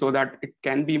test cases so that it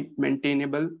can be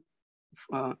maintainable,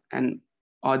 and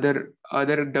other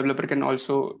developer can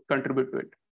also contribute to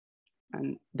it.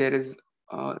 And there is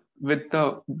with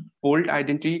the Vault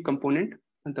identity component,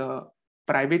 the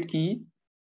private key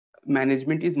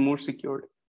management is more secured.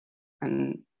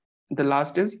 And the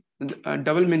last is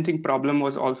double minting problem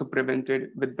was also prevented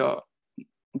with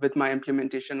my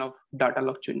implementation of data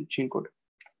lock chain code.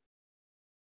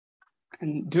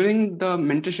 And during the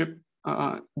mentorship,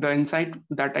 the insight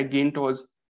that I gained was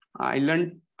I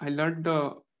learned I learned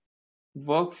the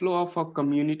workflow of a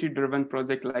community-driven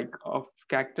project like of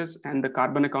Cactus and the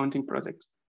carbon accounting projects,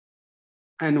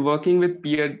 and working with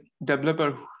peer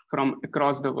developer from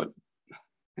across the world.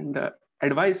 And the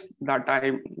advice that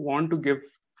I want to give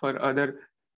for other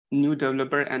new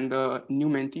developer and the new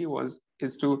mentee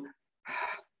is to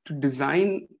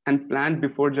design and plan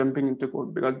before jumping into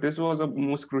code, because this was a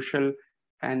most crucial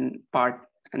and part,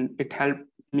 and it helped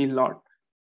me a lot.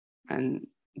 And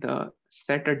the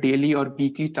set a daily or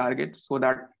weekly target so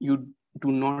that you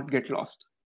do not get lost,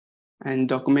 and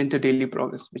document a daily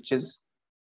progress, which is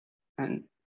and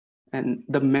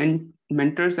the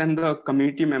mentors and the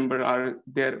community member are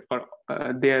there for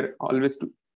there always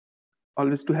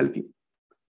to help you.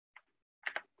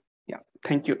 Yeah,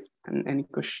 thank you. And any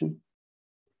question?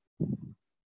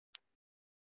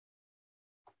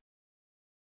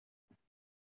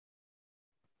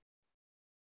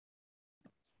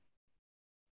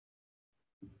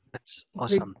 That's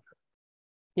awesome.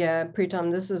 Yeah, Pritam,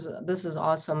 this is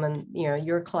awesome, and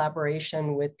your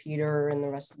collaboration with Peter and the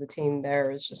rest of the team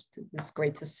there is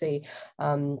great to see.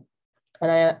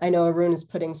 And I know Arun is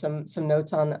putting some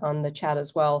notes on the chat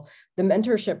as well. The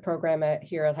mentorship program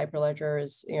here at Hyperledger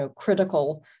is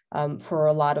critical for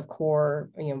a lot of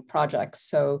core projects.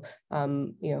 So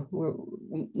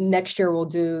next year we'll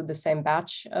do the same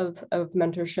batch of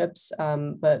mentorships.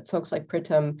 But folks like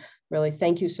Pritam, really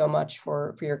thank you so much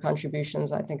for your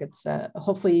contributions. I think it's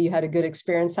hopefully you had a good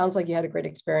experience. Sounds like you had a great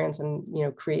experience, and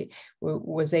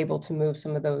was able to move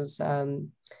some of those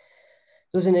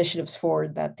initiatives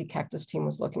forward that the Cactus team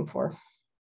was looking for.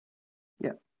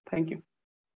 Yeah, thank you.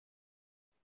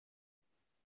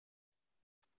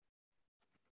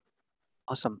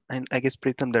 Awesome. And I guess,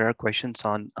 Pritam, there are questions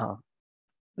on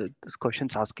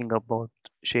questions asking about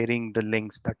sharing the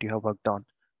links that you have worked on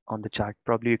the chat.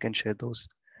 Probably you can share those.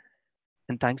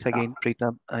 And thanks again,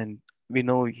 Pritam. And we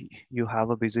know you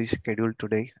have a busy schedule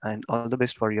today, and all the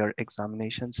best for your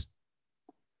examinations.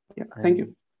 Yeah, thank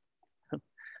you.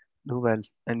 Do well,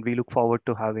 and we look forward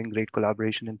to having great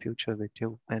collaboration in future with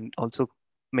you, and also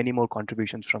many more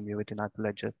contributions from you within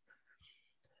Hyperledger.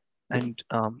 And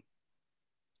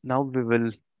now we will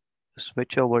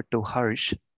switch over to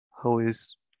Harsh, who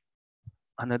is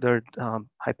another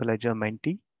Hyperledger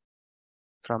mentee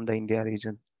from the India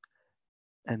region.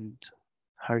 And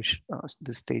Harsh,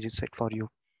 the stage is set for you.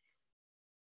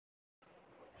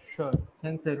 Sure,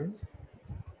 thanks Arun.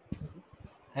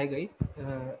 Hi guys,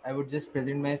 I would just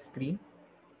present my screen.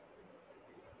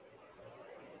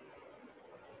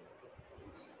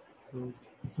 So,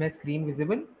 is my screen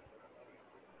visible?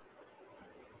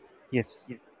 Yes.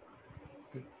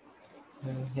 Okay.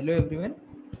 Hello everyone.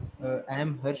 I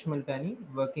am Harsh Multani,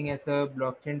 working as a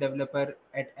blockchain developer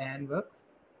at Ironworks,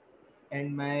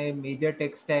 and my major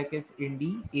tech stack is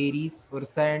Indy, Aries,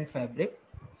 Ursa, and Fabric.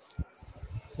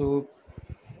 So,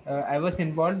 I was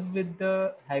involved with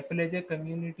the Hyperledger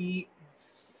community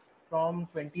from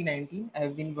 2019.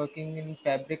 I've been working in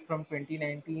Fabric from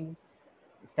 2019.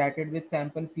 Started with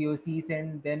sample POCs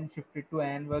and then shifted to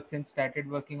Ironworks and started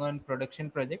working on production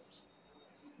projects.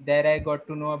 There I got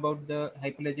to know about the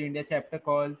Hyperledger India chapter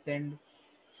calls and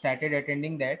started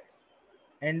attending that.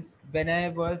 And when I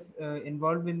was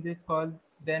involved in these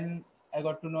calls, then I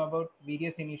got to know about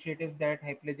various initiatives that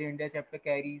Hyperledger India chapter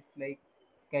carries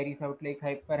out, like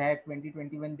HyperHack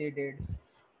 2021 they did.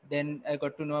 Then I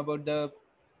got to know about the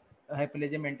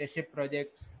Hyperledger mentorship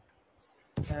projects.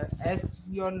 As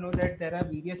we all know that there are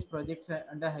various projects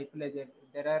under Hyperledger.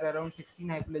 There are around 16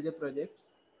 Hyperledger projects,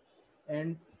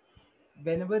 and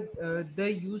whenever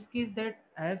the use case that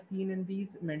I have seen in these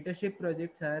mentorship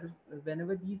projects are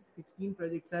whenever these 16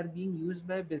 projects are being used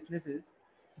by businesses,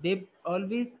 they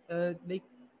always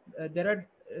there are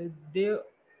they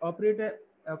operate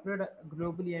operate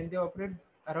globally, and they operate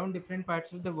around different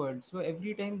parts of the world. So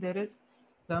every time there is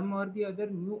some or the other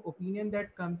new opinion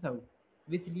that comes out,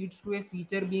 which leads to a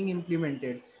feature being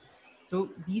implemented. So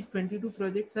these 22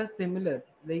 projects are similar,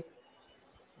 like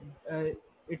uh,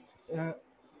 it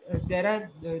there are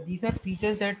these are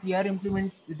features that we are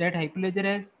implement that Hyperledger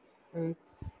has uh,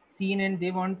 seen, and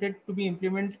they wanted to be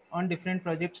implemented on different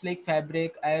projects like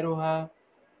Fabric, Iroha,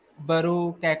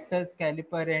 Burrow, Cactus,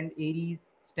 Caliper, and Aries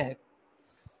stack.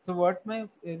 So what's my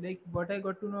what I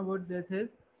got to know about this is,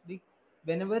 like,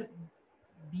 whenever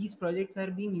these projects are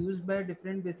being used by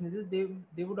different businesses,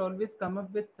 they would always come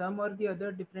up with some or the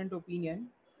other different opinion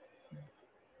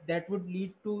that would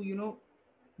lead to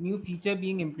new feature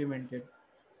being implemented.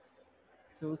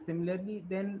 So similarly,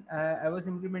 then I was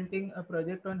implementing a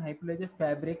project on Hyperledger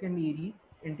Fabric and Aries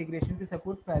integration to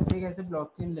support Fabric as a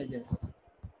blockchain ledger.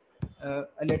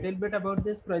 A little bit about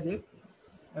this project.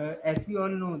 As we all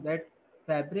know that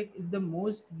Fabric is the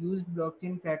most used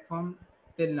blockchain platform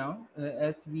till now,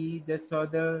 as we just saw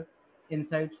the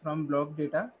insights from block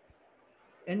data.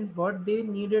 And what they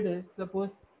needed is,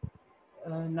 suppose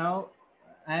now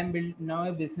now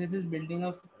a business is building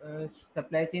a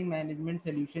supply chain management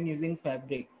solution using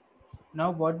Fabric.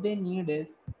 Now what they need is,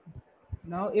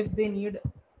 now if they need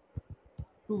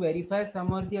to verify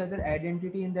some or the other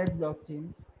identity in that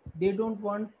blockchain, they don't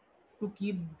want to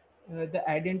keep the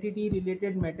identity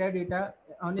related metadata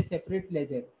on a separate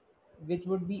ledger, which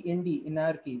would be Indy in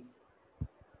our case.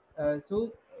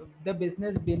 So the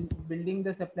business building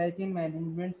the supply chain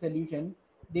management solution,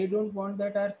 they don't want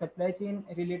that our supply chain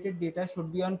related data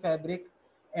should be on Fabric,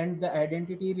 and the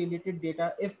identity related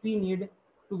data, if we need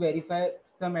to verify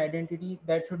some identity,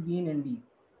 that should be in Indy.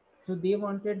 So uh, they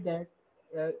wanted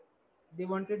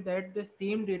that the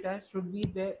same data should be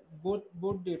there, both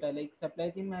data like supply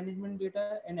chain management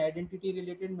data and identity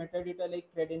related metadata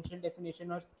like credential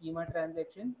definition or schema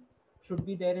transactions should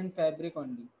be there in Fabric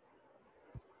only.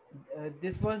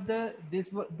 This was the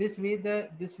this way the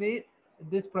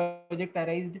this project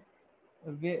arised,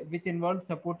 which involved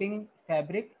supporting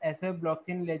Fabric as a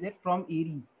blockchain ledger from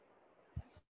Aries.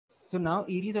 So now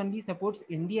Aries only supports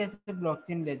Indy as a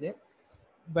blockchain ledger,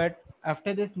 but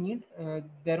after this need,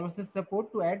 there was a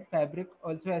support to add Fabric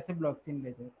also as a blockchain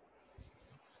ledger.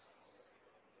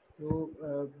 So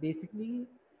basically,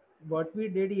 what we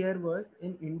did here was,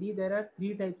 in Indy there are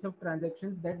three types of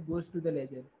transactions that goes to the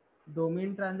ledger: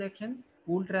 domain transactions,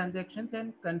 pool transactions,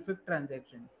 and config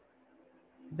transactions.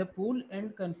 The pool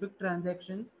and config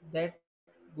transactions that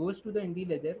goes to the Indy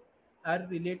ledger are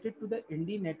related to the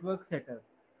Indy network setup.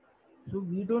 So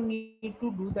we don't need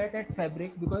to do that at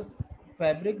Fabric, because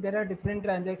Fabric there are different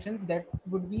transactions that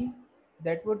would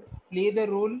play the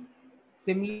role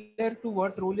similar to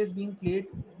what role is being played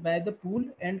by the pool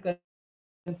and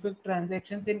config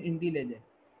transactions in Indy ledger.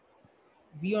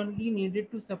 We only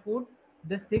needed to support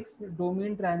the 6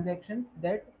 domain transactions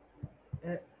that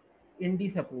uh, Indy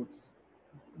supports.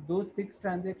 Those 6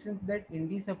 transactions that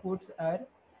Indy supports are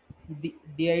the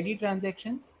DID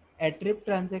transactions, attrib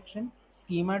transaction,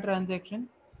 schema transaction,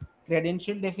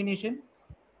 credential definition,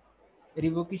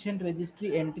 revocation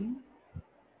registry entry,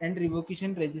 and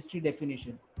revocation registry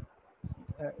definition.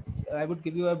 Uh, I would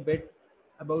give you a bit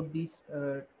about these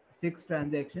 6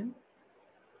 transactions.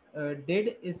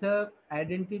 Did is a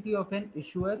identity of an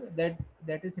issuer that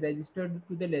is registered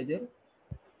to the ledger.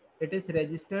 It is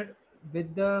registered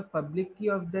with the public key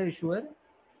of the issuer.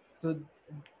 So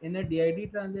in a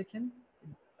DID transaction,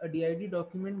 a DID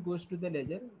document goes to the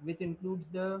ledger, which includes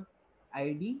the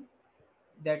ID,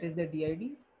 that is the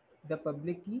DID, the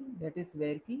public key, that is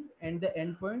where key, and the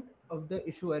endpoint of the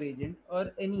issuer agent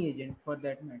or any agent for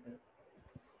that matter.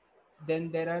 Then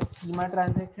there are schema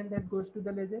transaction that goes to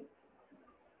the ledger.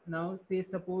 Now say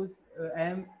suppose I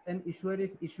am an issuer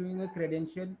is issuing a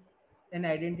credential, an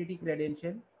identity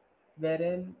credential,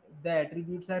 wherein the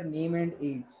attributes are name and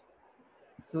age.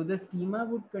 So the schema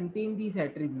would contain these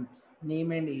attributes,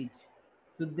 name and age.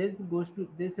 So this goes to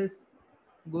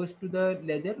the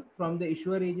ledger from the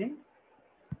issuer agent.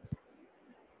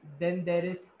 Then there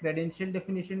is credential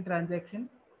definition transaction.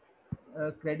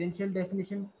 Credential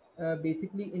definition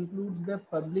basically includes the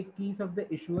public keys of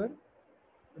the issuer.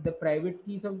 The private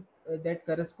keys of that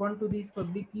correspond to these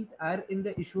public keys are in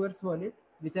the issuer's wallet,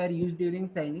 which are used during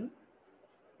signing,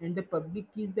 and the public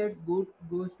keys that goes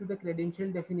to the credential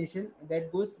definition,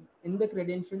 that goes in the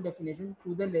credential definition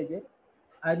to the ledger,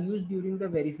 are used during the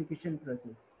verification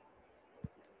process.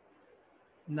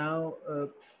 Now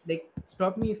like,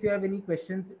 stop me if you have any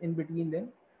questions in between them.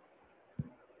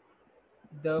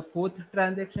 The fourth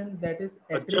transaction, that is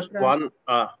Just attrib one,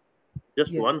 yes.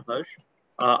 Harsh.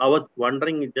 I was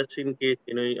wondering, just in case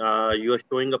you are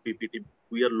showing a PPT,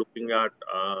 we are looking at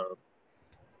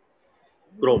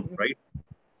Chrome, right?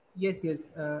 Yes.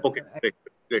 Okay,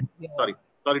 great. Yeah.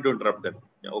 Sorry to interrupt them.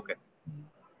 Yeah, okay.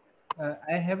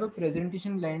 I have a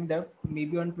presentation lined up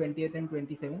maybe on 20th and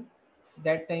 27th.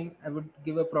 That time I would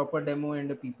give a proper demo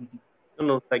and a PPT.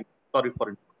 No, thank you. Sorry for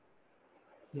it.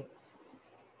 Yeah.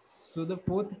 So the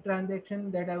fourth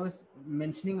transaction that I was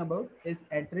mentioning about is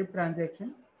attrib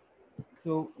transaction.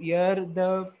 So here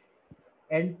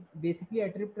basically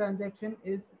attrib transaction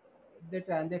is the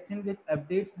transaction which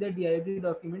updates the DID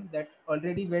document that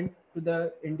already went to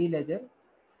the Indy ledger.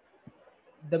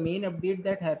 The main update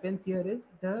that happens here is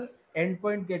the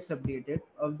endpoint gets updated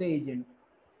of the agent.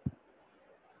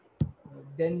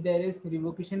 Then there is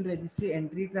revocation registry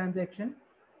entry transaction.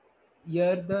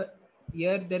 Here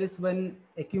there is one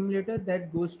accumulator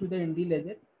that goes to the Indy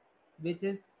ledger, which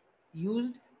is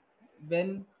used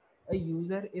when a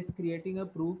user is creating a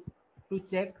proof to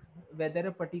check whether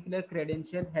a particular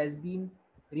credential has been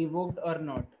revoked or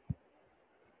not.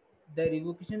 The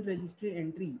revocation registry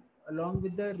entry along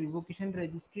with the revocation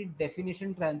registry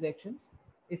definition transaction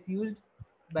is used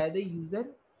by the user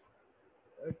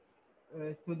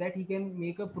so that he can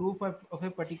make a proof of a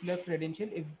particular credential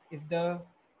if the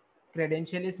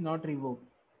credential is not revoked.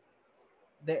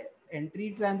 The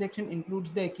entry transaction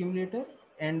includes the accumulator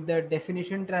and the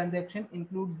definition transaction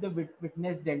includes the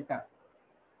witness delta.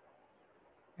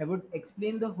 I would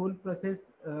explain the whole process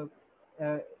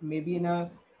maybe in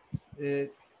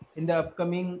the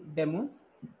upcoming demos.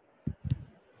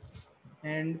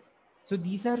 And so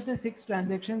these are the 6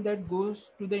 transactions that goes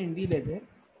to the Indie ledger.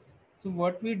 So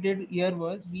what we did here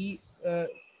was we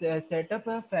set up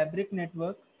a fabric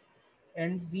network,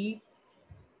 and we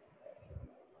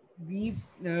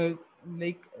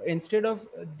like instead of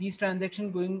these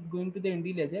transactions going to the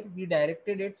Indie ledger, we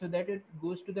directed it so that it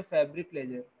goes to the fabric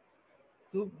ledger.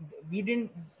 So we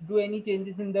didn't do any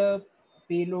changes in the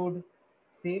payload,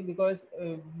 say, because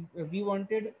we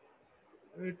wanted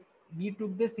we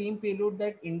took the same payload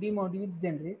that Indie modules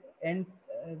generate, and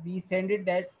we send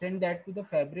that to the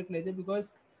fabric ledger, because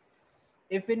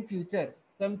if in future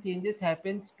some changes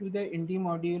happens to the Indie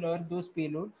module or those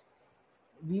payloads,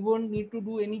 we won't need to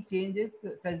do any changes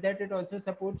such that it also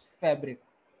supports fabric.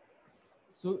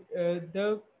 So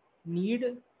the need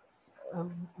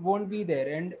won't be there,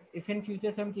 and if in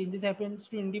future some changes happens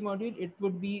to Indie module,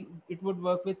 it would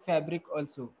work with fabric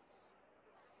also.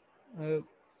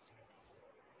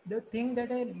 The thing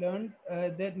that I learned,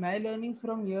 that my learnings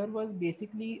from here was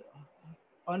basically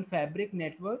on fabric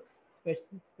networks,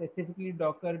 specifically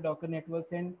Docker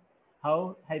networks, and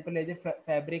how Hyperledger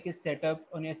Fabric is set up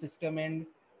on your system and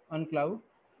on cloud.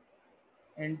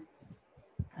 And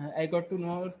I got to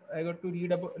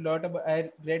read about a lot about.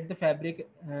 I read the Fabric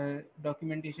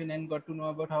documentation and got to know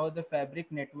about how the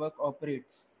Fabric network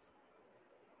operates.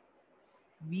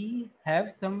 We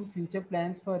have some future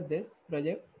plans for this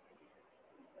project.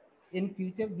 In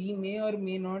future, we may or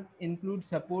may not include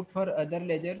support for other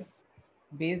ledgers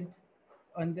based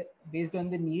on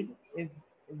the need. If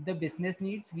the business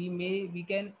needs, we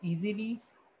can easily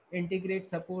integrate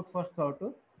support for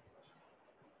Soto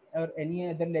or any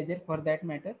other ledger for that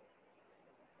matter.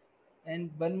 And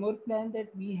one more plan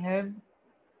that we have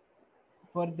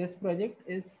for this project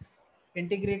is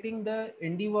integrating the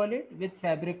Indie wallet with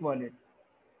Fabric wallet,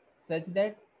 such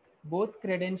that both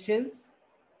credentials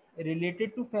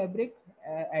related to Fabric,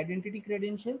 identity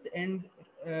credentials, and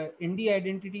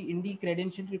Indie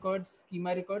credential records,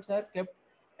 schema records are kept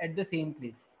at the same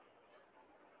place.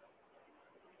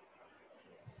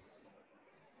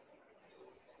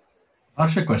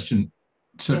 Harsha, question.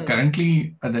 So Yeah.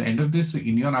 currently at the end of this, so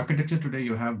in your architecture today,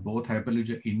 you have both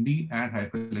Hyperledger Indie and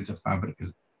Hyperledger Fabric.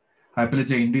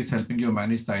 Hyperledger Indie is helping you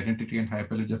manage the identity and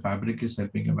Hyperledger Fabric is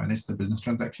helping you manage the business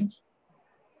transactions?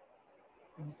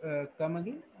 Come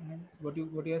again? What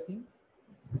you are saying?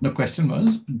 The question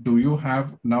was, do you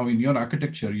have now in your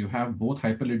architecture, you have both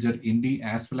Hyperledger Indie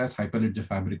as well as Hyperledger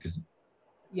Fabric?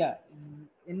 Yeah.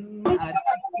 In my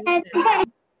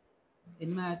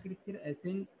architecture, as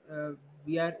in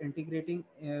we are integrating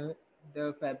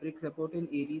the Fabric support in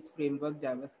Aries framework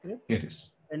JavaScript. It is.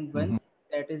 And once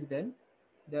that is done,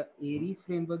 the Aries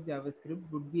framework JavaScript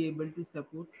would be able to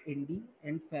support Indie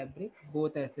and Fabric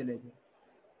both as a ledger.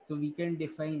 So we can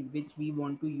define which we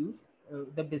want to use.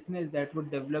 The business that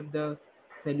would develop the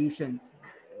solutions,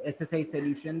 SSI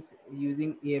solutions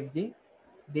using AFJ,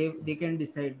 they can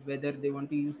decide whether they want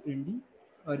to use Indie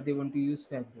or they want to use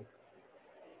Fabric.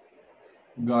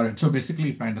 Got it. So basically,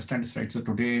 if I understand this right, so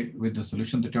today with the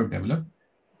solution that you have developed,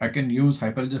 I can use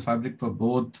Hyperledger Fabric for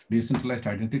both decentralized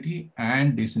identity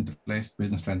and decentralized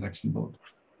business transaction both.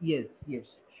 Yes,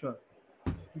 sure.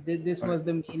 This was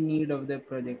the main need of the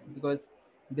project, because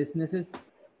businesses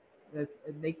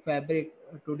like Fabric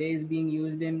today is being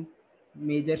used in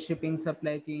major shipping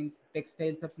supply chains,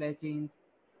 textile supply chains,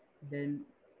 then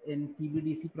in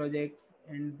CBDC projects,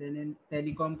 and then in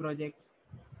telecom projects.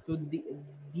 So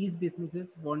these businesses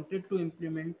wanted to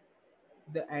implement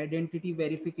the identity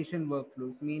verification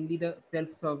workflows, mainly the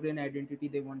self-sovereign identity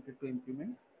they wanted to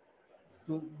implement.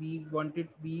 So we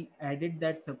added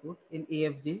that support in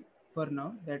AFJ for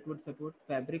now, that would support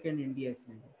Fabric and Indie as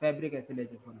ledger, Fabric as a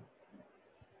ledger for now.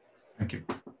 Thank you.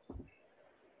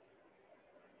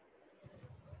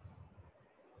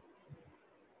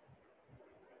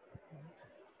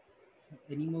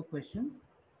 Any more questions?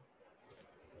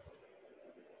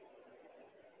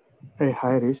 Hey,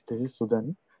 hi, Rish. This is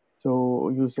Sudan. So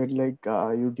you said like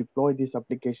you deploy this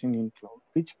application in cloud.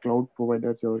 Which cloud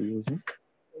providers you're using?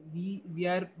 we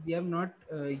have not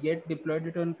yet deployed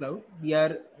it on cloud. We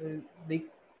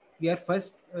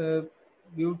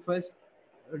would first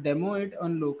demo it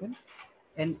on local,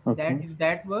 and Okay. that if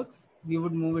that works, we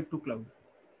would move it to cloud.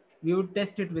 We would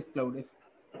test it with cloud. If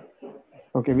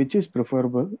Okay, which is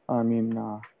preferable? I mean,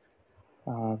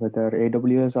 whether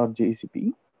AWS or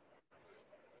GCP?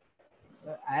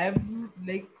 I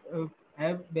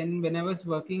have when I was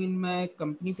working in my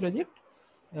company project,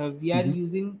 we are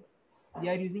using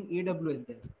AWS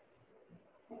there.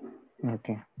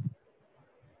 Okay.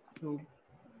 So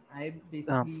I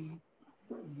basically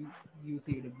use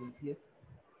AWS. Yes.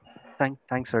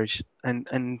 Thanks, Harsh.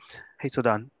 And hey,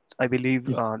 Sudan, I believe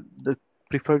Yes. the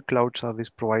preferred cloud service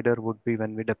provider would be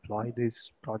when we deploy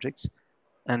these projects.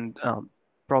 And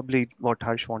probably what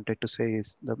Harsh wanted to say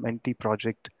is the Menti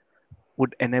project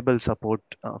would enable support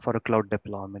for a cloud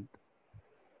deployment.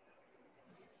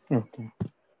 Okay.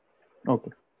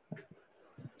 Okay.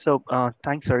 So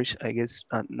thanks, Harsh. I guess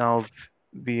now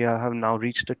we have now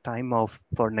reached the time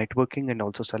for networking and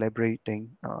also celebrating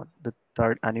the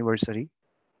 3rd anniversary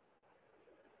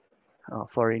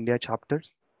for India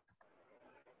chapters.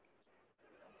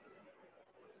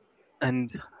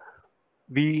 And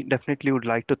we definitely would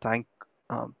like to thank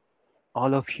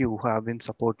all of you who have been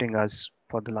supporting us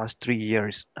for the last 3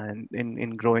 years and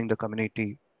in growing the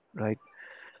community, right?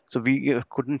 So we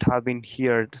couldn't have been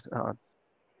here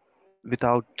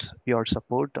without your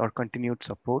support or continued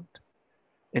support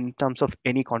in terms of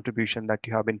any contribution that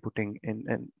you have been putting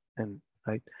in,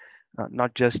 right?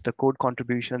 Not just the code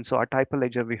contribution. So at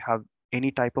Hyperledger, we have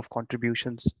any type of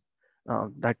contributions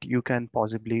that you can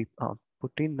possibly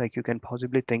put in, like you can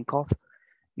possibly think of.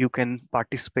 You can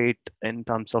participate in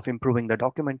terms of improving the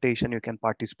documentation. You can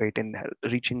participate in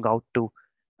reaching out to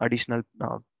additional,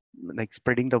 like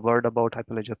spreading the word about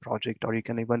Hyperledger project, or you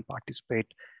can even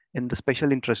participate in the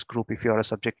special interest group if you are a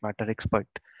subject matter expert.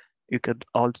 You could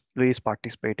always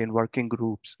participate in working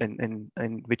groups in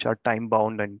which are time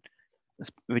bound and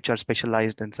which are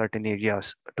specialized in certain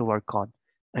areas to work on.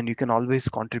 And you can always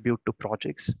contribute to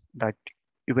projects that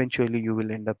eventually you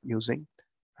will end up using,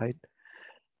 right?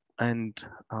 And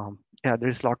yeah,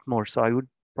 there's a lot more. So I would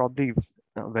probably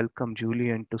welcome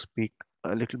Julian to speak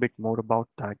a little bit more about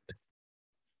that.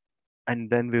 And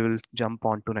then we will jump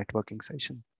on to networking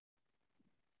session.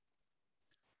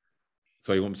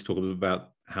 So you want me to talk a little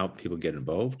about how people get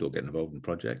involved or get involved in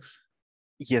projects?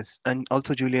 Yes, and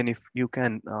also Julian, if you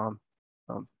can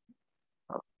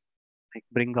like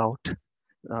bring out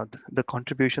the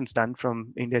contributions done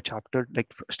from India chapter,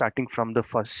 like starting from the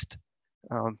first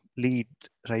lead,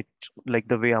 right? Like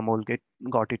the way Amol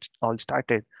got it all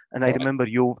started. And I remember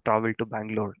you traveled to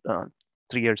Bangalore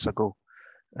 3 years ago,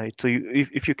 right? So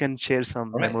if you can share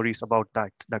some memories about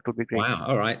that, that would be great. Wow.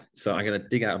 All right. So I'm going to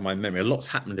dig out of my memory. A lot's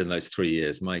happened in those 3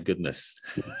 years. My goodness.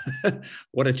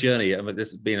 What a journey. I mean,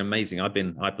 this has been amazing. I've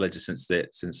been Hyperledger since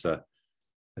I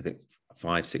think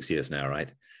 5-6 years now,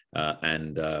 right?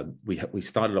 We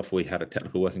started off, we had a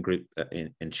technical working group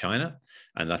in China.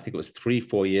 And I think it was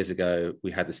 3-4 years ago,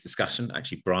 we had this discussion,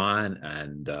 actually Brian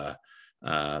and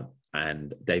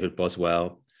David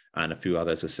Boswell and a few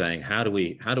others were saying, how do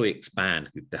we expand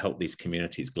to help these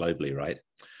communities globally, right?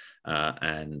 I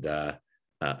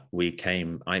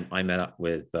met up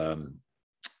with the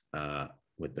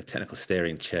technical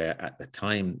steering chair at the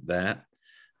time there.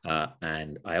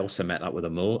 And I also met up with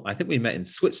Amol. I think we met in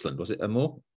Switzerland. Was it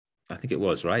Amol? I think it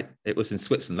was, right? It was in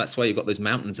Switzerland. That's why you got those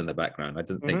mountains in the background. I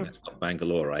didn't think that's not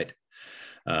Bangalore, right?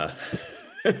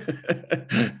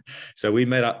 So we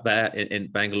met up there in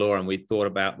Bangalore and we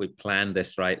planned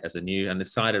this, right, as a new, and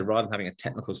decided rather than having a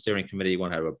technical steering committee, you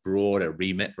want to have a broader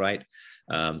remit, right?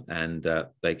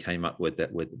 They came up with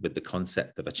the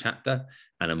concept of a chapter,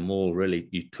 and Amol really,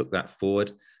 you took that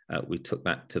forward. We took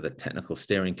that to the technical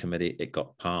steering committee. It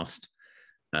got passed,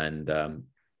 and the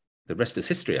rest is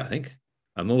history, I think.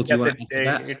 Amol, do you want to add to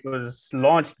that? It was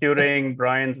launched during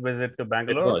Brian's visit to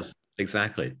Bangalore. It was,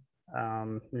 exactly.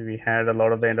 We had a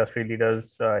lot of the industry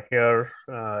leaders here,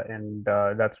 and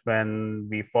that's when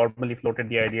we formally floated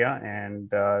the idea, and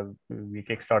we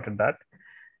kickstarted that.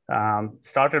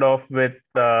 Started off with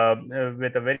a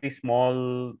very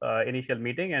small initial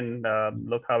meeting, and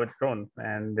look how it's grown.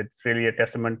 And it's really a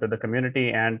testament to the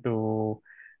community and to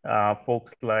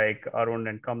folks like Arun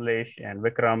and Kamlesh and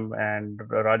Vikram and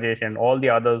Rajesh and all the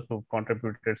others who've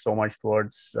contributed so much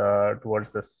towards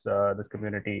this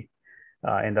community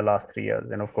in the last 3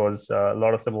 years. And of course, a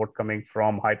lot of support coming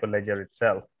from Hyperledger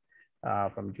itself,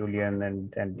 from Julian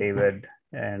and David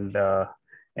and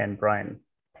Brian.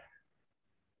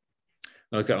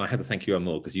 Okay, I have to thank you,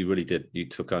 Amol, because you really did. You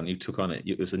took on it.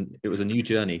 It was a new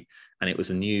journey, and it was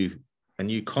a new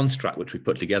new construct which we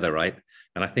put together, right?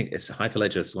 And I think it's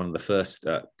Hyperledger is one of the first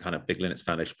kind of big Linux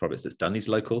Foundation projects that's done these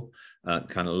local,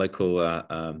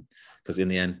 because in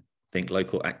the end, think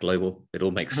local, act global. It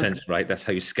all makes sense, right? That's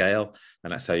how you scale,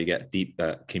 and that's how you get deep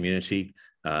community.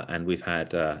 And we've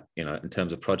had, in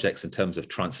terms of projects, in terms of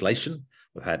translation,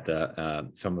 we've had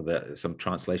some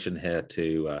translation here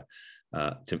to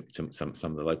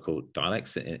some of the local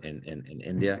dialects in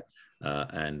India.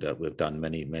 And we've done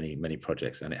many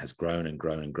projects, and it has grown and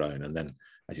grown and grown. And then,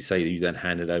 as you say, you then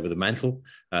handed over the mantle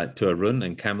to Arun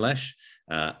and Kamlesh,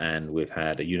 and we've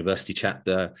had a university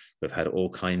chapter. We've had all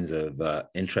kinds of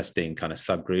interesting kind of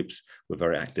subgroups. We're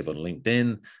very active on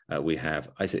LinkedIn. We have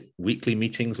weekly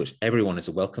meetings, which everyone is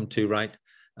welcome to, right?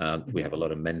 We have a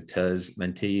lot of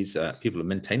mentees. People are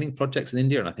maintaining projects in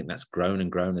India, and I think that's grown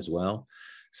and grown as well.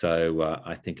 So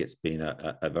I think it's been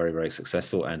a very, very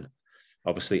successful, and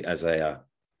obviously as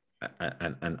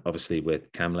and obviously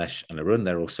with Kamlesh and Arun,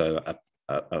 they're also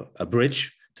a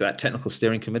bridge to that technical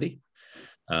steering committee.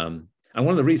 And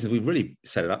one of the reasons we really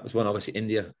set it up was, one, obviously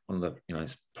India, one of the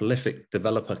most prolific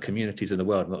developer communities in the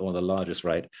world, one of the largest,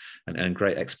 right, and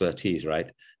great expertise, right,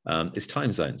 is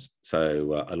time zones.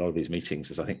 So a lot of these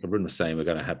meetings, as I think Arun was saying, we're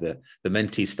going to have the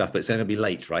mentee stuff, but it's going to be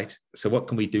late, right? So what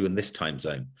can we do in this time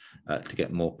zone to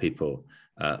get more people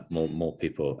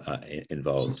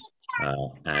involved?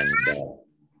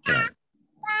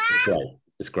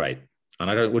 It's great. And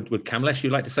I don't, would Kamlesh,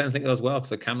 you'd like to say anything as well?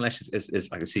 So Kamlesh is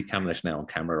I can see Kamlesh now on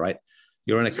camera, right?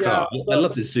 You're in a car. I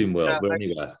love this Zoom world. We're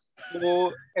anywhere.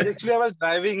 So actually I was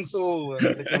driving, so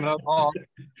the camera was off.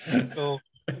 So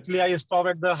actually I stopped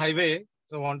at the highway,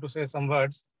 so I want to say some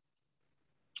words.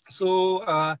 So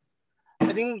I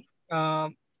think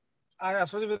I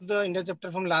associated with the India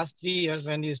chapter from last 3 years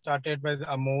when we started with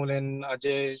Amol and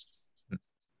Ajay.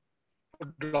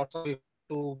 Lots of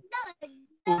people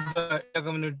to the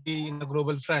community in the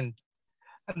global front.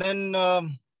 And then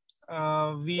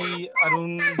we,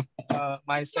 Arun,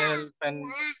 myself, and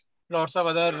lots of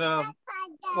other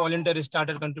volunteers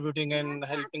started contributing and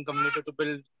helping community to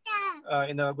build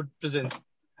in a good presence.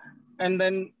 And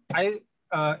then I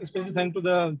especially thank to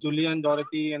the Julian,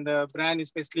 Dorothy, and the brand,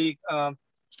 especially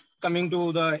coming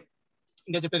to the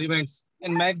India chapter events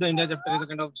and make the India chapter as a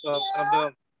kind of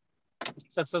the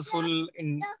successful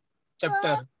in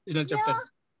chapter, regional chapter.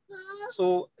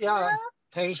 So yeah,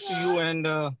 thanks to you and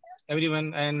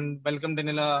everyone, and welcome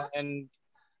Daniela, and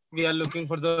we are looking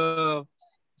for the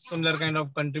similar kind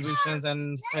of contributions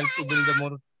and help to build a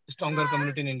more stronger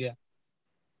community in India.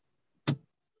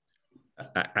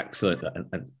 Excellent.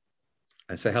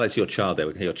 And say hello to your child there.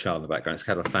 We can hear your child in the background. It's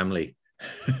kind of a family.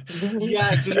 Yeah,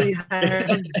 actually,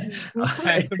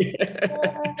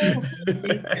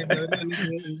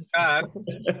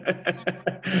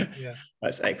 yeah.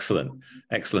 That's excellent.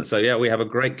 Excellent. So yeah, we have a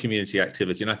great community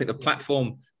activity, and I think the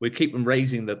platform, we keep them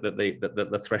raising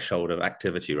the threshold of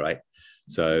activity, right?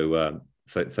 So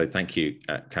so thank you,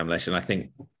 Kamlesh, and I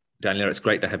think Daniela, it's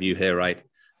great to have you here, right?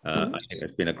 I think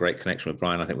there's been a great connection with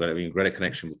Brian. I think we're going to be a great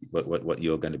connection with what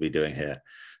you're going to be doing here.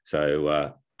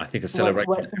 So I think a celebration.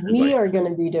 What we are going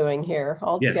to be doing here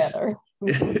all together.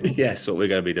 Yes, what we're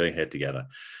going to be doing here together.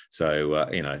 So,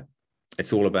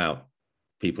 it's all about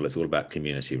people. It's all about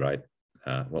community, right?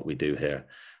 What we do here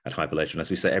at Hyperledger. And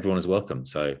as we say, everyone is welcome.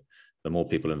 So the more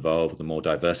people involved, the more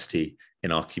diversity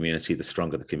in our community, the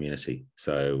stronger the community.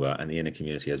 So, and the inner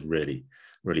community has really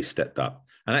stepped up.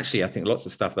 And actually, I think lots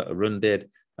of stuff that Arun did,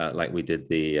 like we did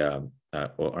or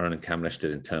Arun and Kamlesh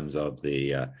did in terms of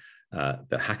the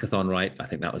hackathon, right? I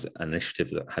think that was an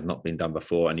initiative that had not been done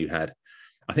before. And you had,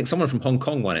 I think someone from Hong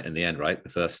Kong won it in the end, right? The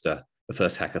first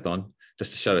hackathon,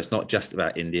 just to show it's not just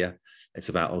about India. It's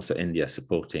about also India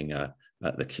supporting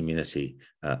the community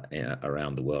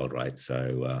around the world, right?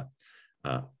 So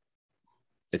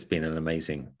it's been an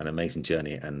amazing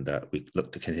journey, and we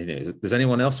look to continue. Does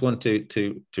anyone else want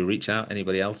to reach out?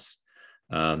 Anybody else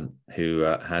who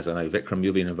has? I know Vikram,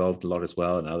 you've been involved a lot as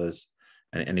well, and others.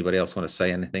 Anybody else want to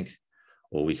say anything,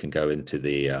 or we can go into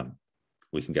the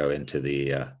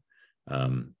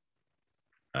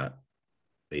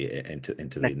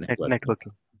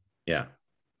networking. Yeah,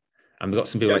 and we've got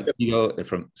some people like Hugo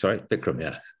from. Sorry, Vikram.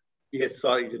 Yeah. Yes,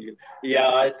 sorry, Julian.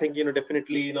 Yeah, I think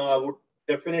definitely I would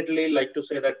definitely like to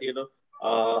say that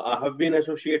I have been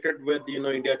associated with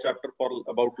India chapter for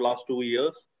about last 2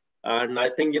 years, and I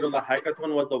think the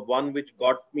hackathon was the one which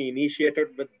got me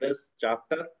initiated with this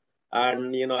chapter.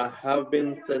 And I have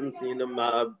been since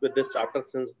with this chapter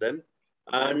since then,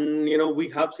 and we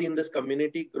have seen this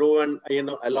community grow, and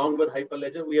along with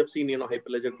Hyperledger, we have seen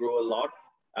Hyperledger grow a lot,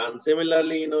 and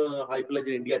similarly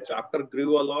Hyperledger India chapter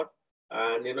grew a lot,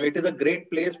 And it is a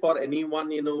great place for anyone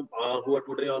who are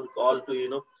today on call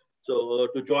to so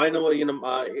to join our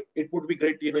it would be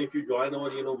great if you join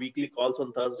our weekly calls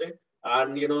on Thursday.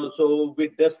 And so we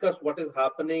discuss what is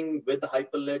happening with the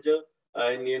Hyperledger,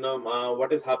 and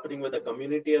what is happening with the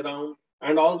community around.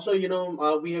 And also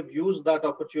we have used that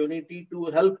opportunity to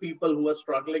help people who are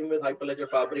struggling with Hyperledger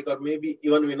Fabric, or maybe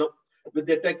even with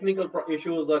their technical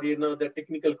issues, or their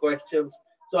technical questions.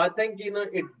 So I think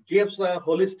it gives a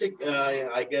holistic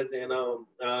I guess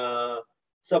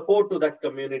support to that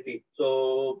community.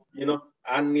 So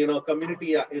and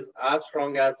community is as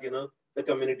strong as the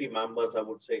community members, I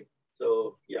would say.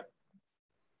 So yeah.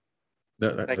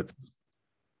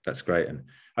 That's great.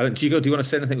 And Chigo, do you want to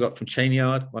say anything about from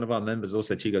Chainyard? One of our members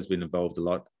also, Chigo's been involved a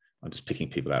lot. I'm just picking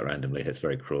people out randomly. It's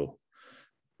very cruel.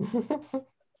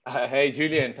 Hey,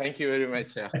 Julian, thank you very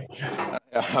much. I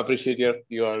appreciate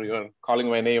your calling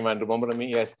my name and remembering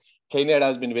me. Yes, Chainyard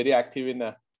has been very active in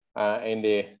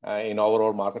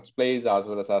overall marketplace, as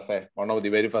well as one of the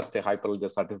very first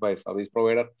Hyperledger certified service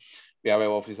provider. We have an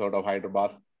office out of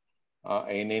Hyderabad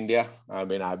in India. I've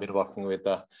been working with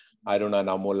Arun and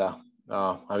Amula.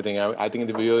 I think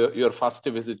your first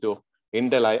visit to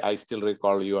Intel, I still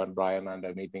recall you and Brian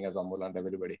and meeting as Amula and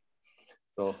everybody.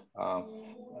 So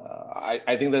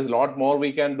I think there's a lot more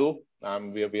we can do.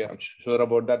 I'm sure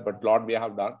about that, but a lot we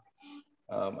have done.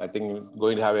 I think we're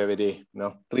going to have a very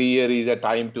 3 year is a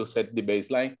time to set the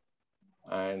baseline,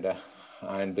 and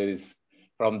there is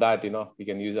from that we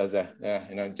can use as a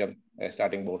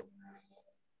starting board.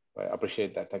 I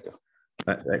appreciate that. Thank you.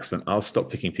 That's excellent. I'll stop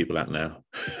picking people out now,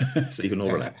 so you can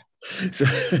all relax.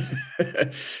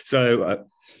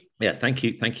 Yeah, thank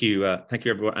you,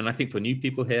 everyone. And I think for new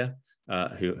people here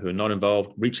who are not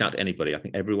involved, reach out to anybody. I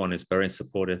think everyone is very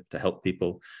supportive to help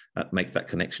people make that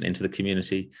connection into the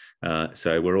community.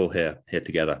 So we're all here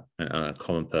together on a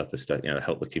common purpose to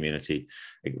help the community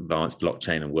advance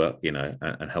blockchain and work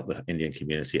and help the Indian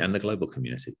community and the global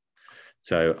community.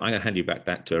 So I'm going to hand you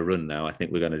back to Arun now. I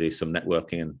think we're going to do some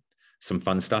networking and some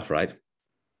fun stuff, right?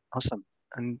 Awesome.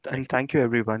 And thank you,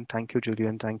 everyone. Thank you,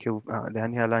 Julian. Thank you,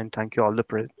 Daniela, and thank you all the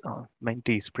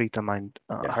mentees, Preetham and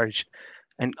Harsh,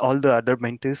 and all the other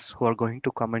mentees who are going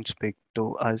to come and speak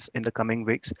to us in the coming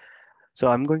weeks. So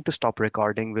I'm going to stop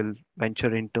recording. We'll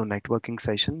venture into networking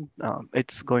session.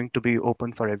 It's going to be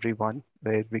open for everyone,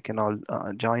 where we can all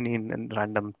join in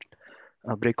random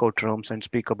breakout rooms and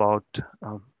speak about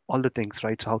all the things,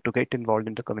 right? So how to get involved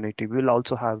in the community. We'll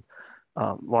also have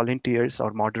volunteers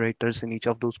or moderators in each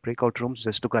of those breakout rooms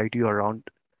just to guide you around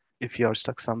if you're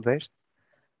stuck somewhere.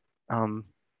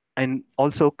 And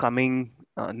also coming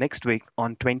next week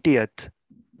on 20th,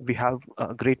 we have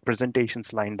great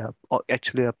presentations lined up.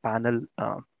 Actually, a panel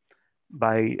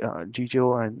by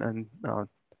Gijo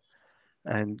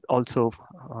and also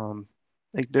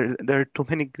like there are too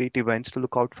many great events to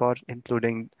look out for,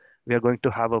 including we are going to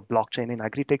have a blockchain in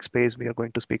agri-tech space. We are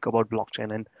going to speak about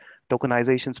blockchain in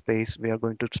tokenization space. We are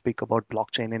going to speak about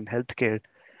blockchain in healthcare.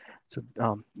 So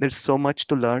there's so much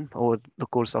to learn over the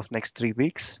course of next 3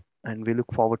 weeks. And we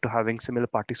look forward to having similar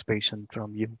participation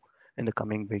from you in the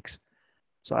coming weeks.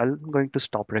 So I'm going to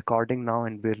stop recording now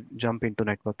and we'll jump into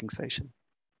networking session.